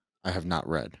own, I have not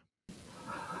read.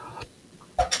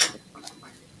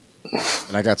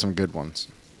 And I got some good ones.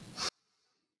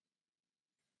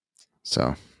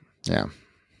 So, yeah.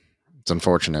 It's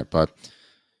unfortunate, but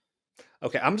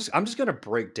okay, I'm just going to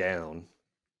break down.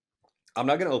 I'm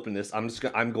not going to open this.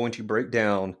 I'm going to break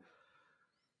down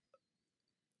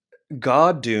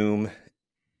God Doom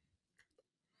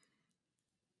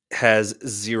has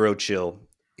zero chill.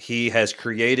 He has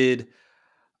created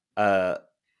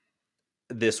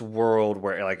this world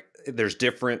where like there's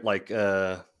different like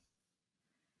how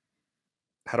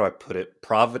do I put it,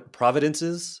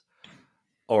 providences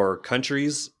or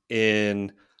countries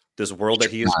in this world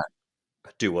that he is.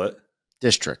 Do what?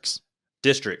 Districts.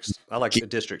 I like the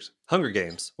districts. Hunger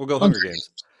Games. We'll go Hunger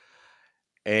Games.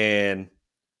 And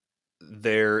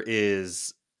there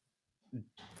is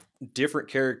different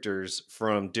characters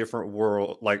from different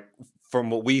world, like from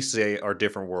what we say are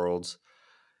different worlds,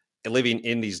 and living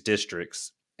in these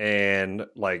districts. And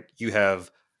like you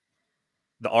have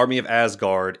the army of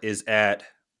Asgard is at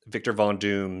Victor Von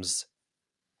Doom's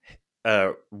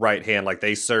right hand, like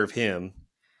they serve him.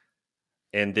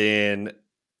 And then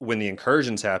when the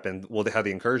incursions happen, how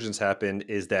the incursions happen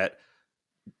is that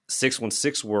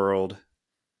 616 world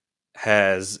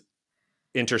has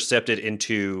intercepted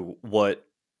into what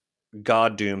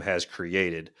God Doom has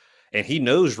created. And he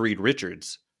knows Reed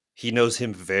Richards. He knows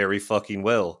him very fucking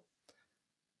well.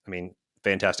 I mean,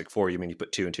 Fantastic Four, you mean you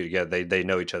put two and two together, they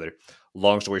know each other.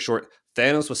 Long story short,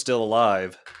 Thanos was still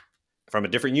alive from a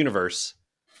different universe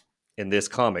in this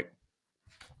comic.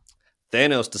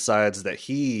 Thanos decides that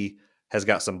he has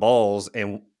got some balls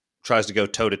and tries to go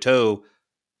toe-to-toe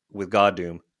with God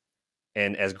Doom.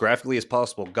 And as graphically as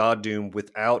possible, God Doom,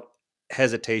 without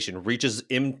hesitation, reaches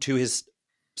into his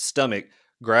stomach,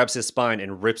 grabs his spine,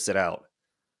 and rips it out.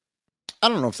 I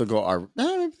don't know if they'll go R.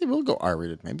 Maybe they will go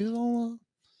R-rated. Maybe they'll,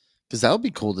 because that would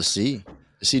be cool to see.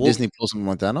 Disney pull something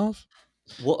like that off.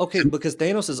 Well, okay, because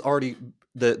Thanos is already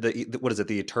the what is it?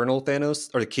 The Eternal Thanos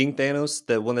or the King Thanos,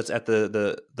 the one that's at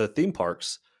the theme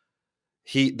parks.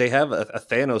 They have a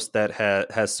Thanos that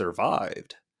has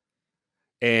survived,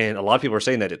 and a lot of people are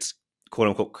saying that it's quote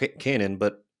unquote canon,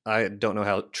 but I don't know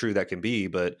how true that can be.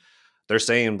 But they're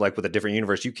saying like with a different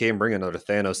universe, you can bring another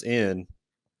Thanos in,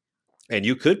 and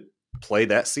you could play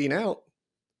that scene out.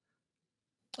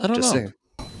 I don't know. Saying.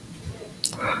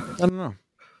 I don't know.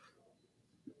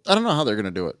 I don't know how they're going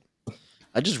to do it.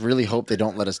 I just really hope they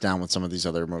don't let us down with some of these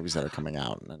other movies that are coming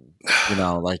out. And,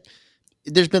 like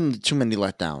there's been too many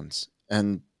letdowns,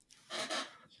 and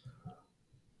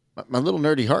my little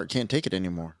nerdy heart can't take it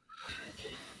anymore.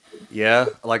 Yeah,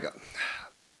 like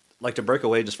to break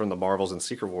away just from the Marvels and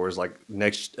Secret Wars, like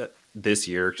this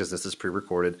year, because this is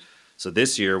pre-recorded. So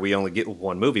this year we only get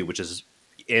one movie, which is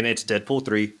and it's Deadpool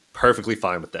 3. Perfectly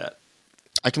fine with that.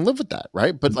 I can live with that,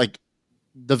 right? But like,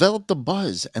 develop the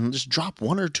buzz and just drop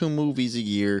 1 or 2 movies a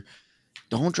year.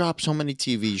 Don't drop so many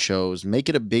TV shows. Make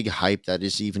it a big hype that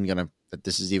this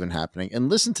is even happening, and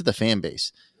listen to the fan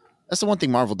base. That's the one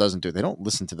thing Marvel doesn't do. They don't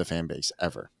listen to the fan base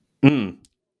ever.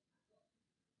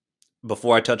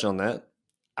 Before I touch on that,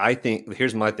 I think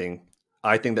here's my thing.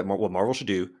 I think that what Marvel should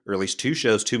do: release 2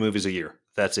 shows, 2 movies a year.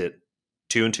 That's it,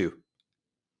 2 and 2.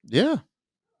 Yeah,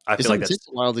 I feel like it takes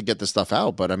a while to get the stuff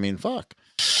out, but I mean, fuck.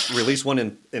 Release one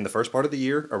in the first part of the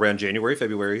year, around January,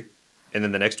 February, and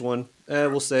then the next one,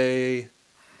 we'll say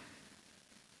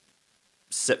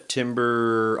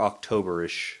September,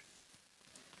 October-ish,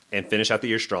 and finish out the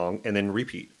year strong, and then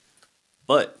repeat.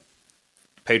 But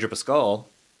Pedro Pascal,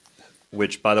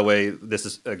 which, by the way, this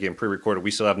is, again, pre-recorded.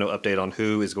 We still have no update on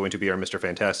who is going to be our Mr.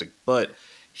 Fantastic. But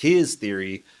his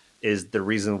theory is the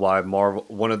reason why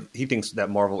he thinks that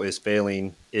Marvel is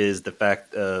failing is the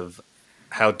fact of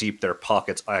how deep their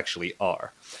pockets actually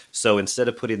are. So instead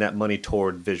of putting that money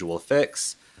toward visual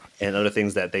effects and other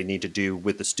things that they need to do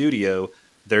with the studio,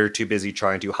 they're too busy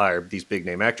trying to hire these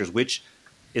big-name actors, which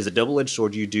is a double-edged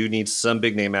sword. You do need some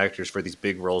big-name actors for these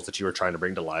big roles that you are trying to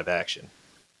bring to live action.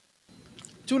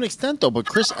 To an extent, though, but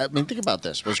think about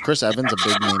this. Was Chris Evans a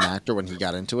big name actor when he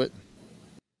got into it?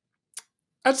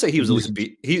 I'd say he was at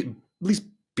least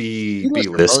B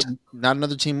list. Not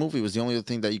Another Teen Movie was the only other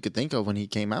thing that you could think of when he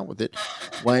came out with it.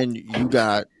 When you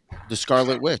got the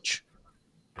Scarlet Witch,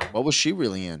 what was she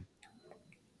really in?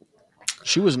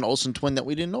 She was an Olsen twin that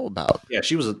we didn't know about. Yeah,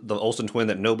 she was the Olsen twin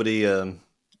that nobody. And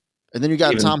then you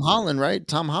got Tom Holland, right?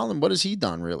 Tom Holland, what has he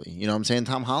done really? You know what I'm saying?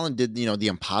 Tom Holland did, The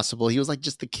Impossible. He was like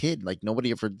just the kid. Like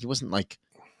he wasn't like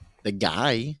the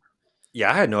guy. Yeah,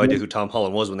 I had no idea who Tom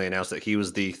Holland was when they announced that he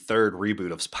was the 3rd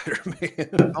reboot of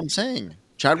Spider-Man. I'm saying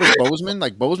Chadwick Boseman,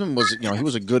 Boseman was,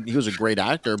 he was a great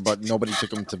actor, but nobody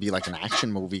took him to be like an action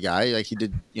movie guy. Like he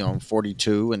did,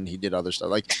 42 and he did other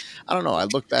stuff. Like, I don't know. I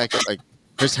look back at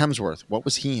Chris Hemsworth. What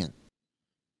was he in?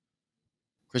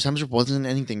 Chris Hemsworth wasn't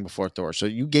in anything before Thor. So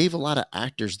you gave a lot of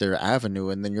actors their avenue,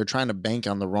 and then you're trying to bank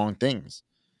on the wrong things.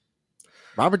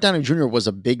 Robert Downey Jr. was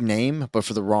a big name, but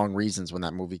for the wrong reasons when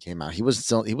that movie came out. He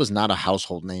was not a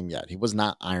household name yet. He was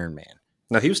not Iron Man.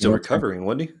 No, he was still recovering,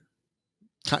 wasn't he?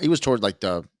 He was toward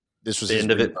this was the his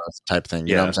end of it type thing.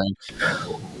 You know what I'm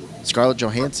saying? Scarlett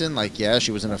Johansson,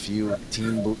 she was in a few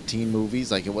teen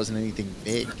movies. It wasn't anything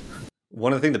big.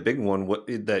 One of the things, the big one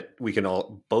that we can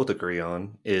all both agree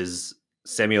on is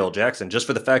Samuel L. Jackson, just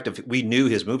for the fact of we knew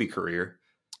his movie career,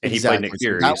 and he played Nick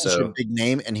Fury. That was a big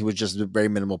name, and he was just very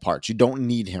minimal parts. You don't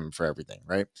need him for everything,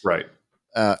 right? Right.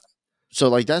 So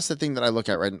that's the thing that I look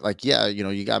at, right?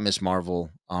 You got Miss Marvel.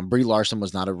 Brie Larson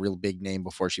was not a real big name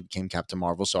before she became Captain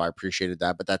Marvel, so I appreciated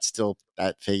that. But that's still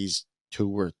that phase 2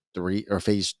 or 3 or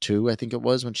phase 2, I think it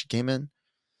was when she came in,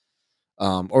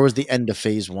 or was the end of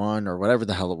phase 1 or whatever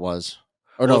the hell it was.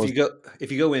 Or well,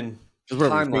 if you go in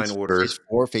timeline order, phase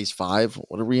 4, phase 5.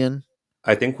 What are we in?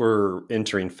 I think we're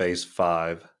entering phase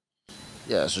 5.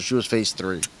 Yeah, so she was phase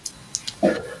 3,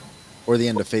 or the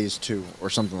end of phase 2, or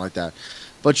something like that.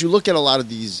 But you look at a lot of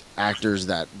these actors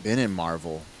that been in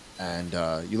Marvel, and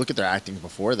you look at their acting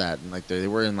before that, and they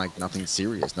were in nothing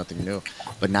serious, nothing new.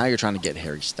 But now you're trying to get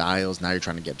Harry Styles. Now you're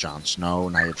trying to get Jon Snow.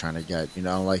 Now you're trying to get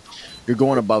you're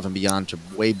going above and beyond to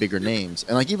way bigger names.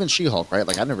 And even She-Hulk, right?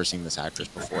 I'd never seen this actress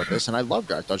before this, and I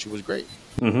loved her. I thought she was great.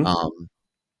 Mm-hmm.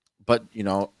 But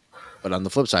on the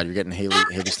flip side, you're getting Haley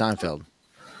Steinfeld.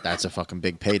 That's a fucking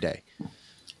big payday.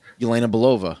 Yelena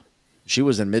Belova, she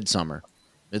was in Midsommar.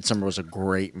 Midsommar was a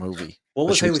great movie. What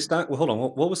was Haley Stein? Well, hold on.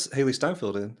 What was Haley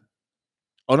Steinfeld in?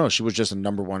 Oh no, she was just a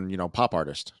number 1, pop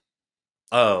artist.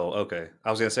 Oh, okay.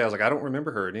 I was gonna say, I don't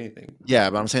remember her in anything. Yeah,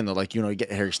 but I'm saying though, you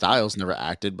get Harry Styles, never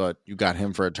acted, but you got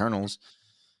him for Eternals.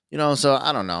 So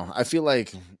I don't know. I feel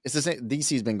like it's the same.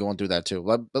 DC's been going through that too.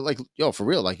 But for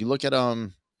real, you look at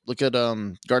Guardians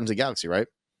of the Galaxy, right?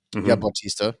 Mm-hmm. You got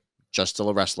Bautista, just still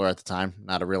a wrestler at the time,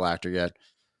 not a real actor yet.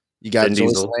 You got Zoe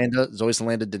Saldana. Zoe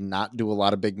Saldana did not do a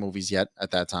lot of big movies yet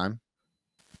at that time.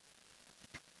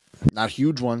 Not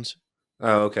huge ones.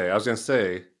 Oh, okay. I was going to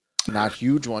say. Not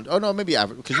huge ones. Oh, no, maybe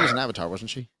because she was an Avatar,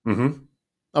 wasn't she? Mm-hmm.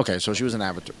 Okay, so she was an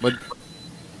Avatar. But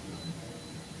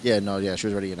she was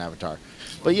already an Avatar.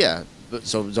 But yeah,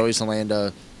 so Zoe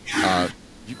Saldana,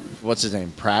 what's his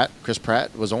name? Chris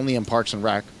Pratt was only in Parks and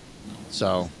Rec.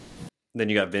 So. Then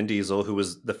you got Vin Diesel, who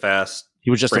was the Fast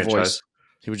He was just a voice. franchise.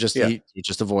 He was just Yeah. he's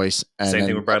just a voice. And Same then,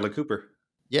 thing with Bradley Cooper.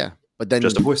 Yeah, but then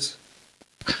Just a voice.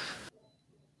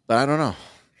 But I don't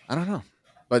know.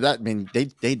 But that, I mean,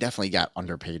 they definitely got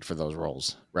underpaid for those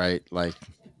roles, right? Like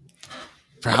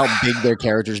for how big their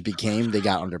characters became, they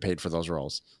got underpaid for those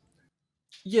roles.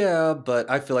 Yeah, but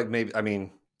I feel like maybe. I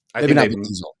mean, Maybe not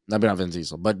Vin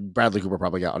Diesel, but Bradley Cooper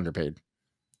probably got underpaid.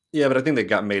 Yeah, but I think they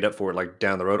got made up for it like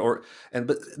down the road.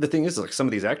 But the thing is, like some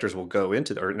of these actors will go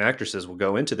into and actresses will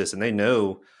go into this, and they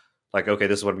know, like, okay,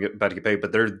 this is what I'm about to get paid.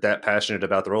 But they're that passionate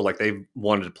about the role, like they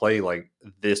wanted to play like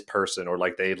this person, or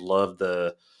like they love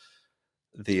the.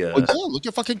 Well, yeah, look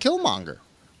at fucking Killmonger.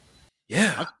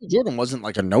 Yeah, Michael B. Jordan wasn't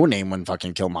like a no name when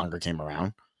fucking Killmonger came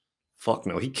around. Fuck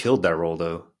no, he killed that role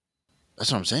though.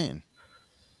 That's what I'm saying.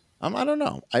 I don't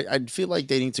know. I feel like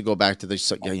they need to go back to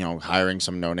this, hiring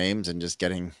some no names and just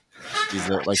getting these.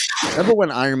 Like, remember when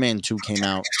Iron Man 2 came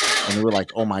out and we were like,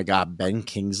 oh my god, Ben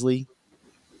Kingsley.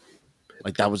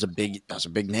 Like that was a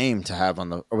big name to have on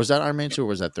the. Or was that Iron Man 2 or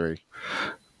was that 3?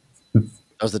 That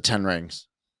was the 10 Rings.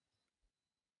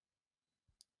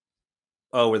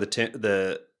 Oh, with the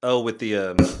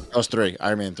That was 3.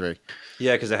 Iron Man 3.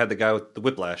 Yeah, because I had the guy with the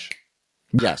whiplash.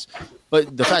 Yes,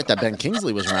 but the fact that Ben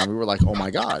Kingsley was around, we were like, oh my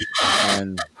god,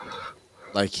 and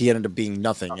like he ended up being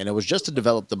nothing, and it was just to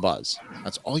develop the buzz.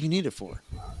 That's all you need it for.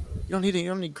 You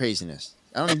don't need craziness.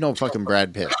 I don't need no fucking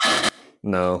Brad Pitt.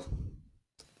 No,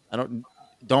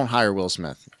 Don't hire Will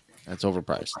Smith. That's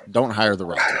overpriced. Don't hire The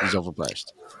Rock. He's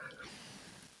overpriced.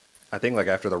 I think like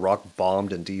after The Rock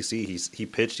bombed in DC, he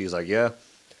pitched. He's like, yeah,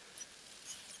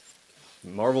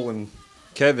 Marvel and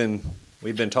Kevin,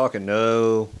 we've been talking.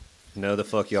 No, the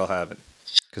fuck y'all haven't.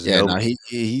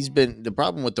 He's been. The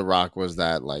problem with The Rock was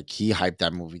that like he hyped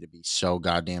that movie to be so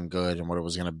goddamn good and what it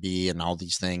was gonna be and all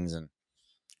these things, and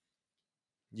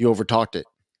you overtalked it.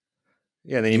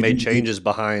 Yeah, and then he made changes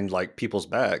behind like people's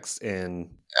backs, and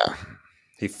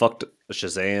he fucked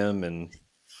Shazam and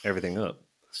everything up.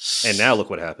 And now look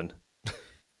what happened.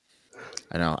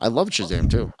 I know. I love Shazam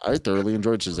too. I thoroughly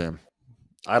enjoyed Shazam.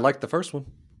 I liked the first one.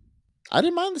 I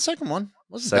didn't mind the second one.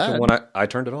 Second one, I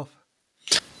turned it off.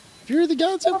 Fury of the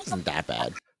Gods, it wasn't that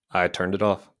bad. I turned it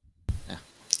off. Yeah.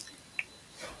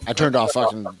 I turned off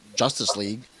fucking Justice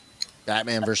League,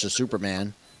 Batman versus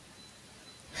Superman.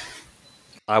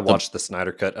 I watched the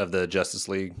Snyder cut of the Justice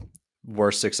League.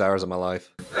 Worst 6 hours of my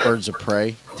life. Birds of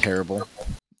Prey, terrible.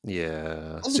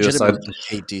 Yeah, I legitimately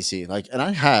hate DC. Like, and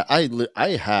I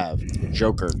have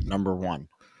Joker #1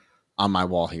 on my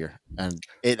wall here, and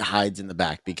it hides in the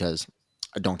back because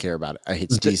I don't care about it. I hate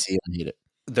DC. I hate it.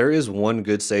 There is one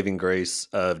good saving grace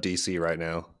of DC right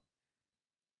now.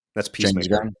 That's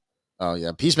Peacemaker. Oh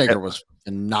yeah, Peacemaker was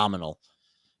phenomenal.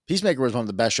 Peacemaker was one of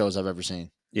the best shows I've ever seen.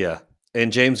 Yeah,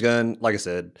 and James Gunn, like I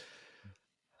said,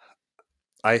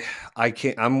 I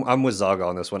can't. I'm with Zaga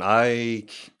on this one.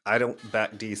 I don't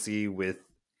back DC with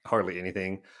hardly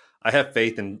anything. I have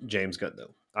faith in James Gunn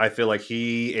though. I feel like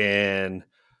he and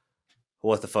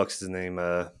what the fuck's his name?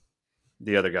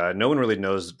 The other guy. No one really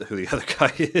knows who the other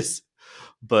guy is,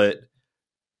 but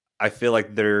I feel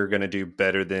like they're gonna do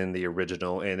better than the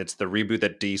original, and it's the reboot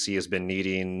that DC has been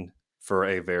needing for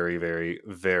a very, very,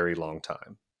 very long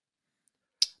time.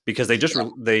 Because they just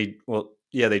they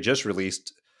just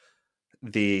released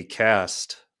the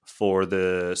cast for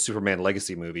the Superman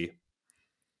Legacy movie.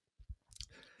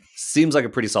 Seems like a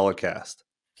pretty solid cast.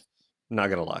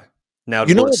 Not gonna lie. Now,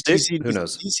 you know what stick? DC, Who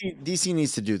knows? DC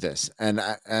needs to do this, and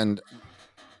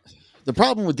the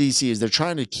problem with DC is they're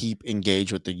trying to keep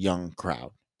engaged with the young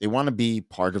crowd. They want to be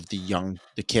part of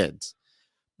the kids,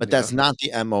 but that's not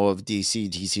the MO of DC.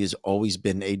 DC has always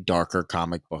been a darker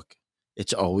comic book.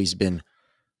 It's always been.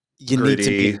 You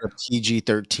Gritty. Need to be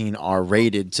PG-13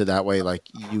 R-rated so that way, like,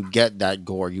 you get that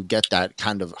gore, you get that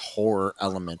kind of horror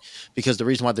element. Because the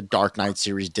reason why the Dark Knight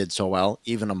series did so well,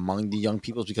 even among the young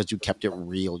people, is because you kept it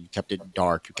real, you kept it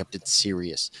dark, you kept it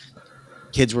serious.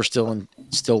 Kids were still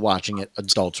watching it,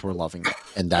 adults were loving it,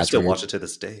 and that's I still watch it to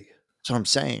this day. That's what I'm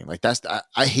saying. Like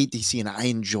I hate DC, and I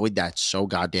enjoyed that so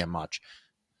goddamn much.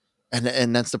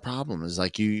 And that's the problem is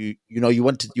like you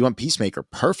want Peacemaker.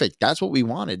 Perfect. That's what we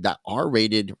wanted. That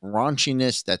R-rated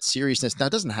raunchiness, that seriousness. Now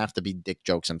it doesn't have to be dick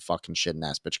jokes and fucking shit and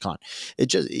ass bitch con. It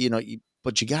just,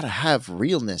 but you got to have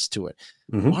realness to it.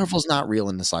 Mm-hmm. Marvel's not real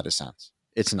in the slightest sense.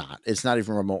 It's not. It's not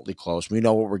even remotely close. We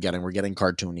know what we're getting. We're getting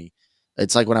cartoony.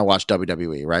 It's like when I watch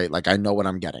WWE, right? Like I know what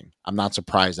I'm getting. I'm not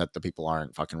surprised that the people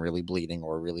aren't fucking really bleeding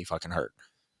or really fucking hurt.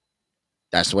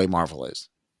 That's the way Marvel is.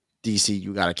 DC,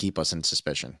 you got to keep us in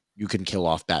suspicion. You can kill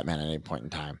off Batman at any point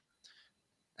in time,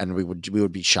 and we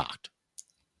would be shocked.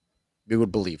 We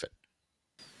would believe it.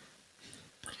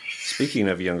 Speaking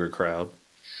of younger crowd,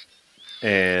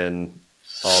 and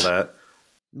all that.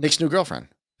 Nick's new girlfriend.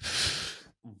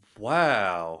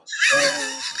 Wow.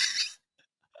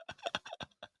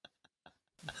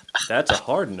 That's a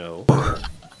hard no.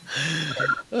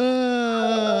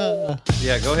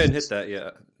 Yeah, go ahead and hit that.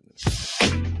 Yeah.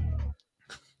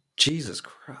 Jesus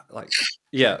Christ. Like,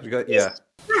 yeah. Yeah.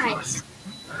 Nice.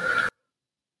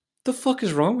 The fuck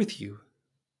is wrong with you?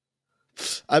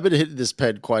 I've been hitting this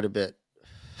pen quite a bit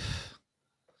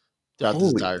throughout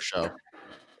this entire show.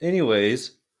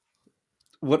 Anyways,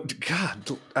 what? God,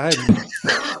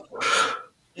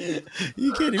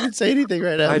 you can't even say anything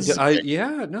right now.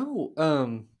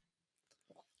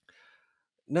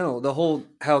 No, the whole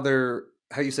how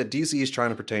you said DC is trying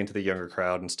to pertain to the younger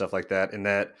crowd and stuff like that, and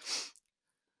that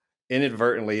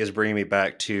inadvertently is bringing me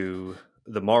back to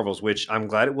the Marvels, which I'm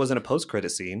glad it wasn't a post-credit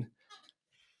scene.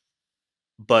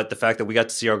 But the fact that we got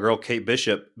to see our girl Kate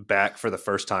Bishop back for the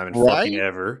first time in fucking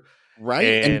ever, right?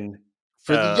 And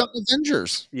for the Young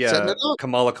Avengers, yeah,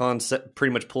 Kamala Khan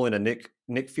pretty much pulling a Nick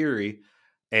Fury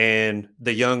and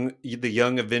the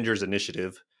Young Avengers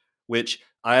initiative, which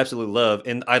I absolutely love,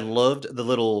 and I loved the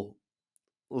little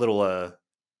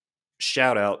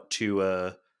shout out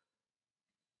to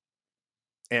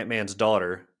Ant-Man's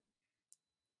daughter,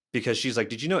 because she's like,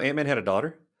 "Did you know Ant-Man had a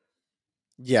daughter?"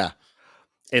 Yeah.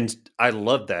 And I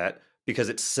love that because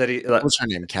it's setting. What's her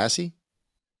name? Cassie?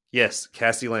 Yes,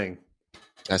 Cassie Lang.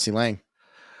 Cassie Lang.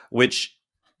 Which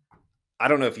I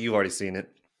don't know if you've already seen it.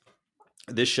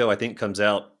 This show, I think, comes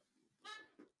out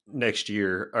next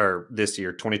year or this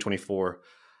year, 2024.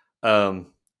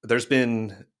 There's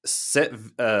been set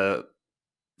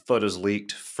photos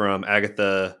leaked from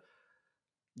Agatha.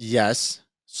 Yes.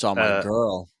 Saw my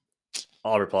girl.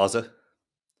 Aubrey Plaza.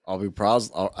 Aubrey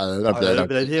Plaza. I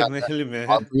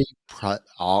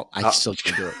still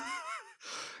can't do it.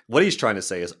 What he's trying to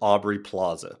say is Aubrey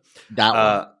Plaza. That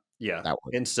one. Yeah. That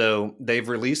one. And so they've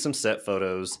released some set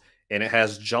photos, and it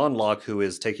has John Locke, who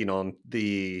is taking on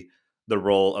the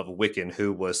role of Wiccan,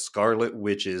 who was Scarlet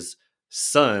Witch's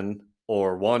son,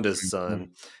 or Wanda's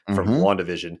son, from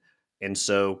WandaVision. And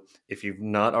so if you've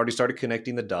not already started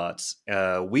connecting the dots,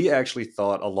 we actually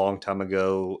thought a long time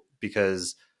ago,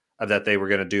 because of that, they were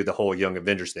going to do the whole Young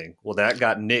Avengers thing. Well, that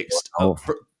got nixed.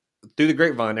 Through the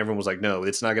grapevine, everyone was like, no,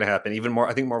 it's not going to happen. Even more,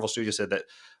 I think Marvel Studios said that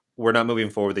we're not moving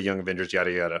forward with the Young Avengers,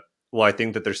 yada, yada. Well, I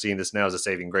think that they're seeing this now as a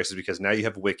saving grace, because now you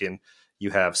have Wiccan,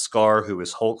 you have Scar, who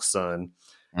is Hulk's son,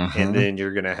 and then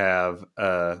you're going to have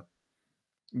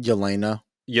Yelena.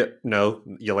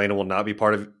 Yelena will not be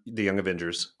part of the Young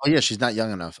Avengers. Oh, yeah, she's not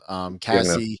young enough.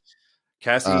 Cassie,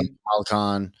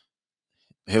 Falcon,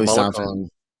 Haley Steinfeld,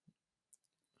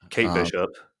 Kate Bishop.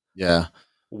 Yeah.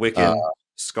 Wiccan,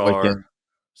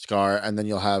 Scar. And then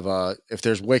you'll have, if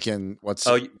there's Wiccan, what's...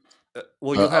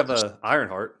 you'll have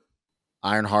Ironheart.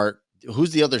 Ironheart.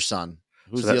 Who's the other son?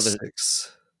 Who's the other...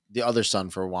 6. The other son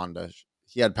for Wanda.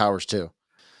 He had powers too.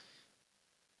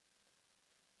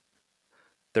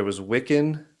 There was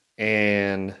Wiccan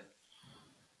and...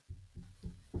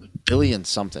 Billy and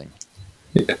something.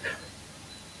 Yeah.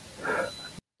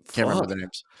 Can't remember the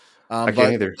names. I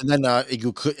can't either. And then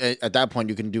you could, at that point,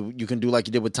 you can do like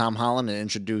you did with Tom Holland and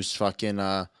introduce fucking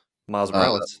Miles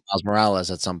Morales. Miles Morales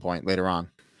at some point later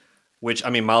on. Which, I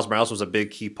mean, Miles Morales was a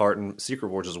big key part in Secret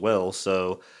Wars as well.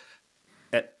 So,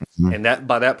 and that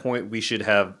by that point, we should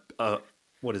have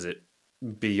what is it?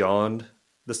 Beyond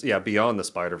the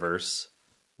Spider-Verse,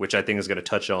 which I think is going to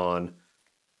touch on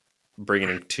bringing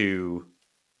it to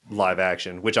live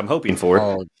action, which I'm hoping for.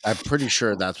 Oh, I'm pretty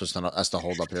sure that's the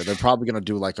hold up here. They're probably going to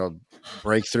do like a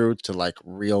breakthrough to like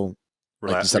real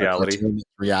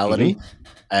reality,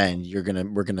 and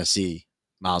we're gonna see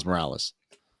Miles Morales.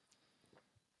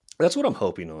 That's what I'm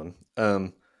hoping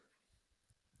on.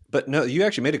 But no, you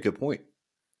actually made a good point.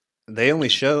 They've only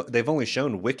shown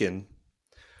Wiccan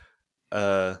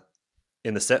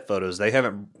in the set photos. They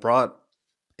haven't brought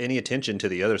any attention to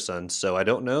the other sons, so I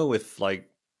don't know if like.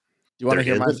 You want to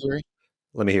hear my theory?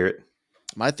 Let me hear it.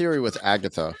 My theory with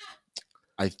Agatha,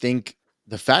 I think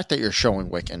the fact that you're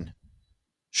showing Wiccan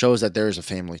shows that there is a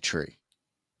family tree.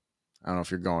 I don't know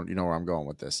if you know where I'm going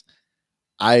with this.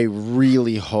 I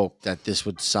really hope that this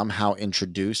would somehow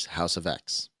introduce House of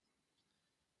X,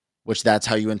 which that's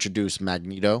how you introduce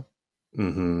Magneto.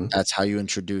 Mm-hmm. That's how you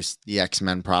introduce the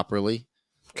X-Men properly.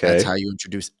 Okay. That's how you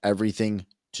introduce everything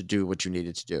to do what you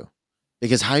needed to do.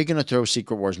 Because how are you going to throw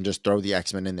Secret Wars and just throw the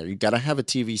X-Men in there? You got to have a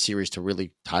TV series to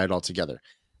really tie it all together.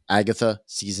 Agatha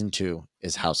season 2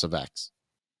 is House of X.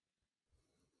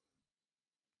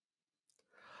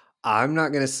 I'm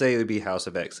not going to say it would be House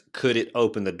of X. Could it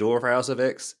open the door for House of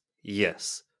X?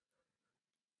 Yes.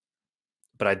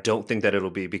 But I don't think that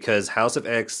it'll be, because House of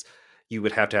X, you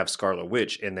would have to have Scarlet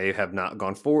Witch, and they have not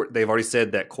gone forward. They've already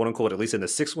said that, quote unquote, at least in the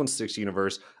 616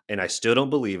 universe, and I still don't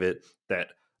believe it, that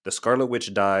the Scarlet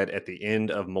Witch died at the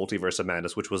end of Multiverse of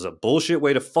Madness, which was a bullshit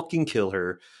way to fucking kill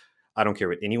her. I don't care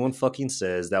what anyone fucking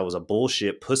says. That was a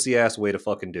bullshit, pussy ass way to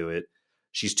fucking do it.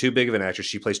 She's too big of an actress.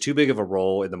 She plays too big of a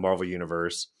role in the Marvel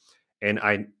universe.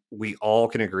 And we all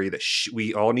can agree that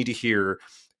we all need to hear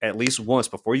at least once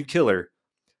before you kill her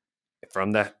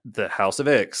from the House of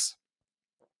X,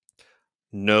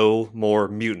 no more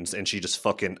mutants, and she just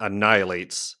fucking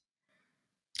annihilates.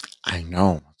 I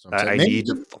know. Need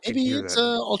to fucking maybe hear it's that.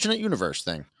 an alternate universe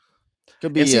thing.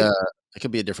 Could be it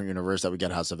could be a different universe that we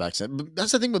get House of X. But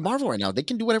that's the thing with Marvel right now. They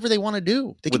can do whatever they want to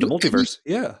do. They can With the do multiverse,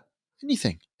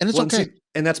 anything, and it's Well, okay.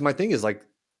 and that's my thing is like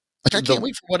I can't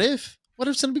wait for What If. What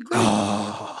If's gonna be great.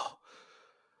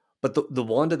 But the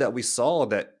Wanda that we saw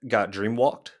that got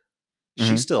dreamwalked,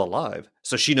 she's still alive,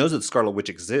 so she knows that the Scarlet Witch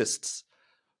exists.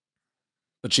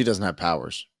 But she doesn't have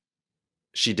powers.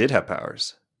 She did have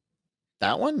powers.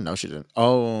 That one? No, she didn't.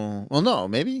 Oh, well, no,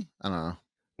 maybe. I don't know.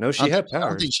 No, she had powers. I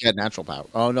don't think she had natural power.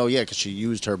 Oh no, yeah, because she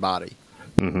used her body.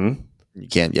 Mm-hmm. You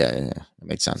can't. Yeah, it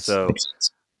makes sense. So,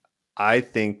 I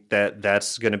think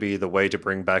that's going to be the way to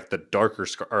bring back the darker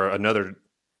or another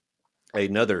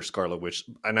Scarlet Witch,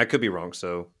 and I could be wrong.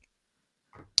 So,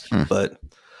 but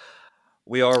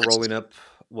we are rolling up.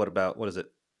 What is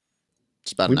it?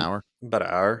 It's about an hour. About an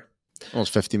hour.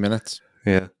 Almost 50 minutes.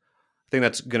 Yeah. I think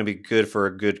that's going to be good for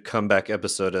a good comeback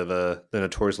episode of the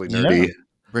Notoriously Nerdy. Yeah.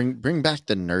 Bring back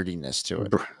the nerdiness to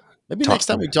it. Maybe next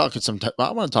time we talk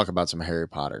I want to talk about some Harry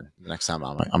Potter. The next time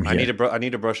I'm here. I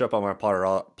need to brush up on my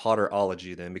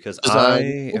Potterology then, because we'll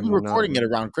be recording it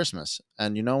around Christmas,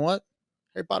 and you know what?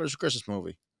 Harry Potter's a Christmas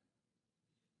movie.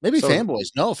 Maybe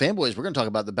Fanboys. No, Fanboys. We're going to talk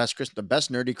about the best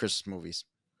nerdy Christmas movies.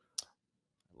 I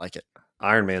like it.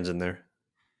 Iron Man's in there.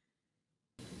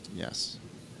 Yes,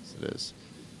 it is.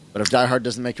 But if Die Hard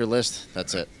doesn't make your list,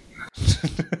 that's it.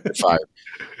 Fired.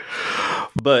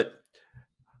 But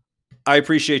I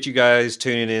appreciate you guys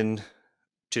tuning in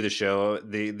to the show,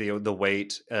 the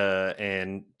wait,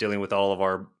 and dealing with all of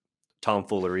our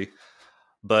tomfoolery.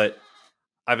 But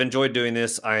I've enjoyed doing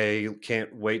this. I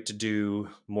can't wait to do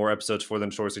more episodes for them,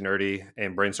 Notoriously Nerdy,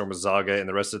 and brainstorm with Zaga and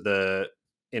the rest of the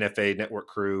NFA network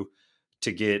crew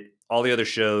to get all the other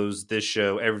shows, this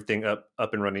show, everything up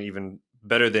and running even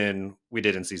better than we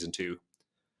did in season 2.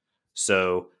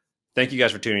 So thank you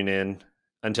guys for tuning in.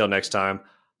 Until next time,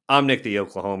 I'm Nick the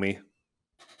Oklahoma.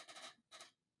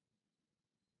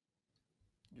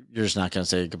 You're just not going to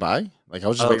say goodbye? Like, I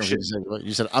was just waiting for you to say goodbye.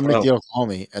 You said, I'm Nick the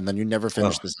Oklahoma, and then you never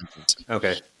finished the sentence.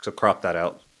 Okay, so crop that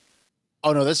out.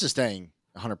 Oh, no, this is staying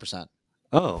 100%.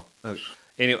 Oh, okay.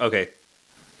 Anyway, okay.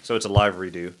 So it's a live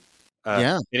redo.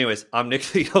 Yeah. Anyways, I'm Nick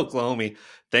the Oklahoma.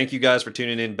 Thank you guys for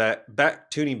tuning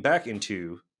back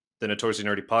into the Notoriously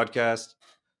Nerdy Podcast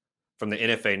from the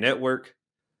NFA Network.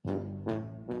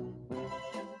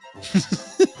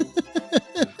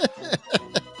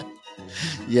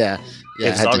 Yeah.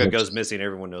 If Zaga goes missing,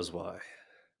 everyone knows why.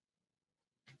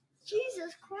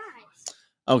 Jesus Christ.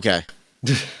 Okay.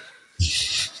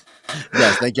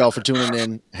 Yes, thank you all for tuning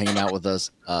in, hanging out with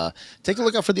us. Take a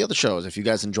look out for the other shows. If you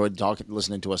guys enjoyed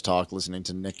listening to us talk, listening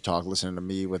to Nick talk, listening to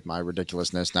me with my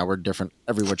ridiculousness. Now we're different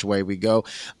every which way we go.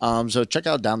 So check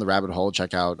out Down the Rabbit Hole.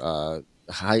 Check out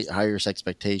Higher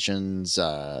Expectations,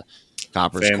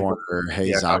 Copper's Corner,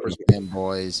 Hey Zaga,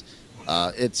 Fanboys.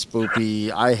 It's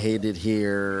spoopy. I hate it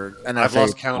here. And I've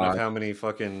lost count of how many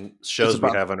fucking shows we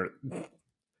have under.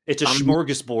 It's a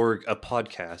smorgasbord of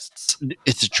podcasts.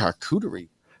 It's a charcuterie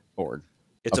board.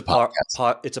 It's a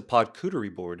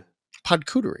podcooterie board.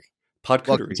 Podcooterie.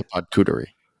 Podcooterie. It's a podcooterie.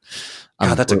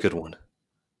 God, that's a good one.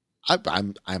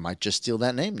 I might just steal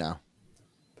that name now.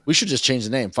 We should just change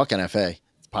the name. Fuck NFA.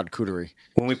 It's podcooterie.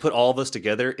 When we put all of us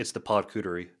together, it's the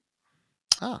podcooterie.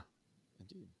 Ah.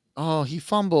 Oh, he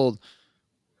fumbled.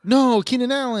 No,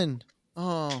 Keenan Allen.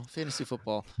 Oh, fantasy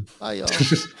football. Bye, y'all.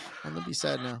 I'm going to be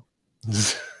sad now.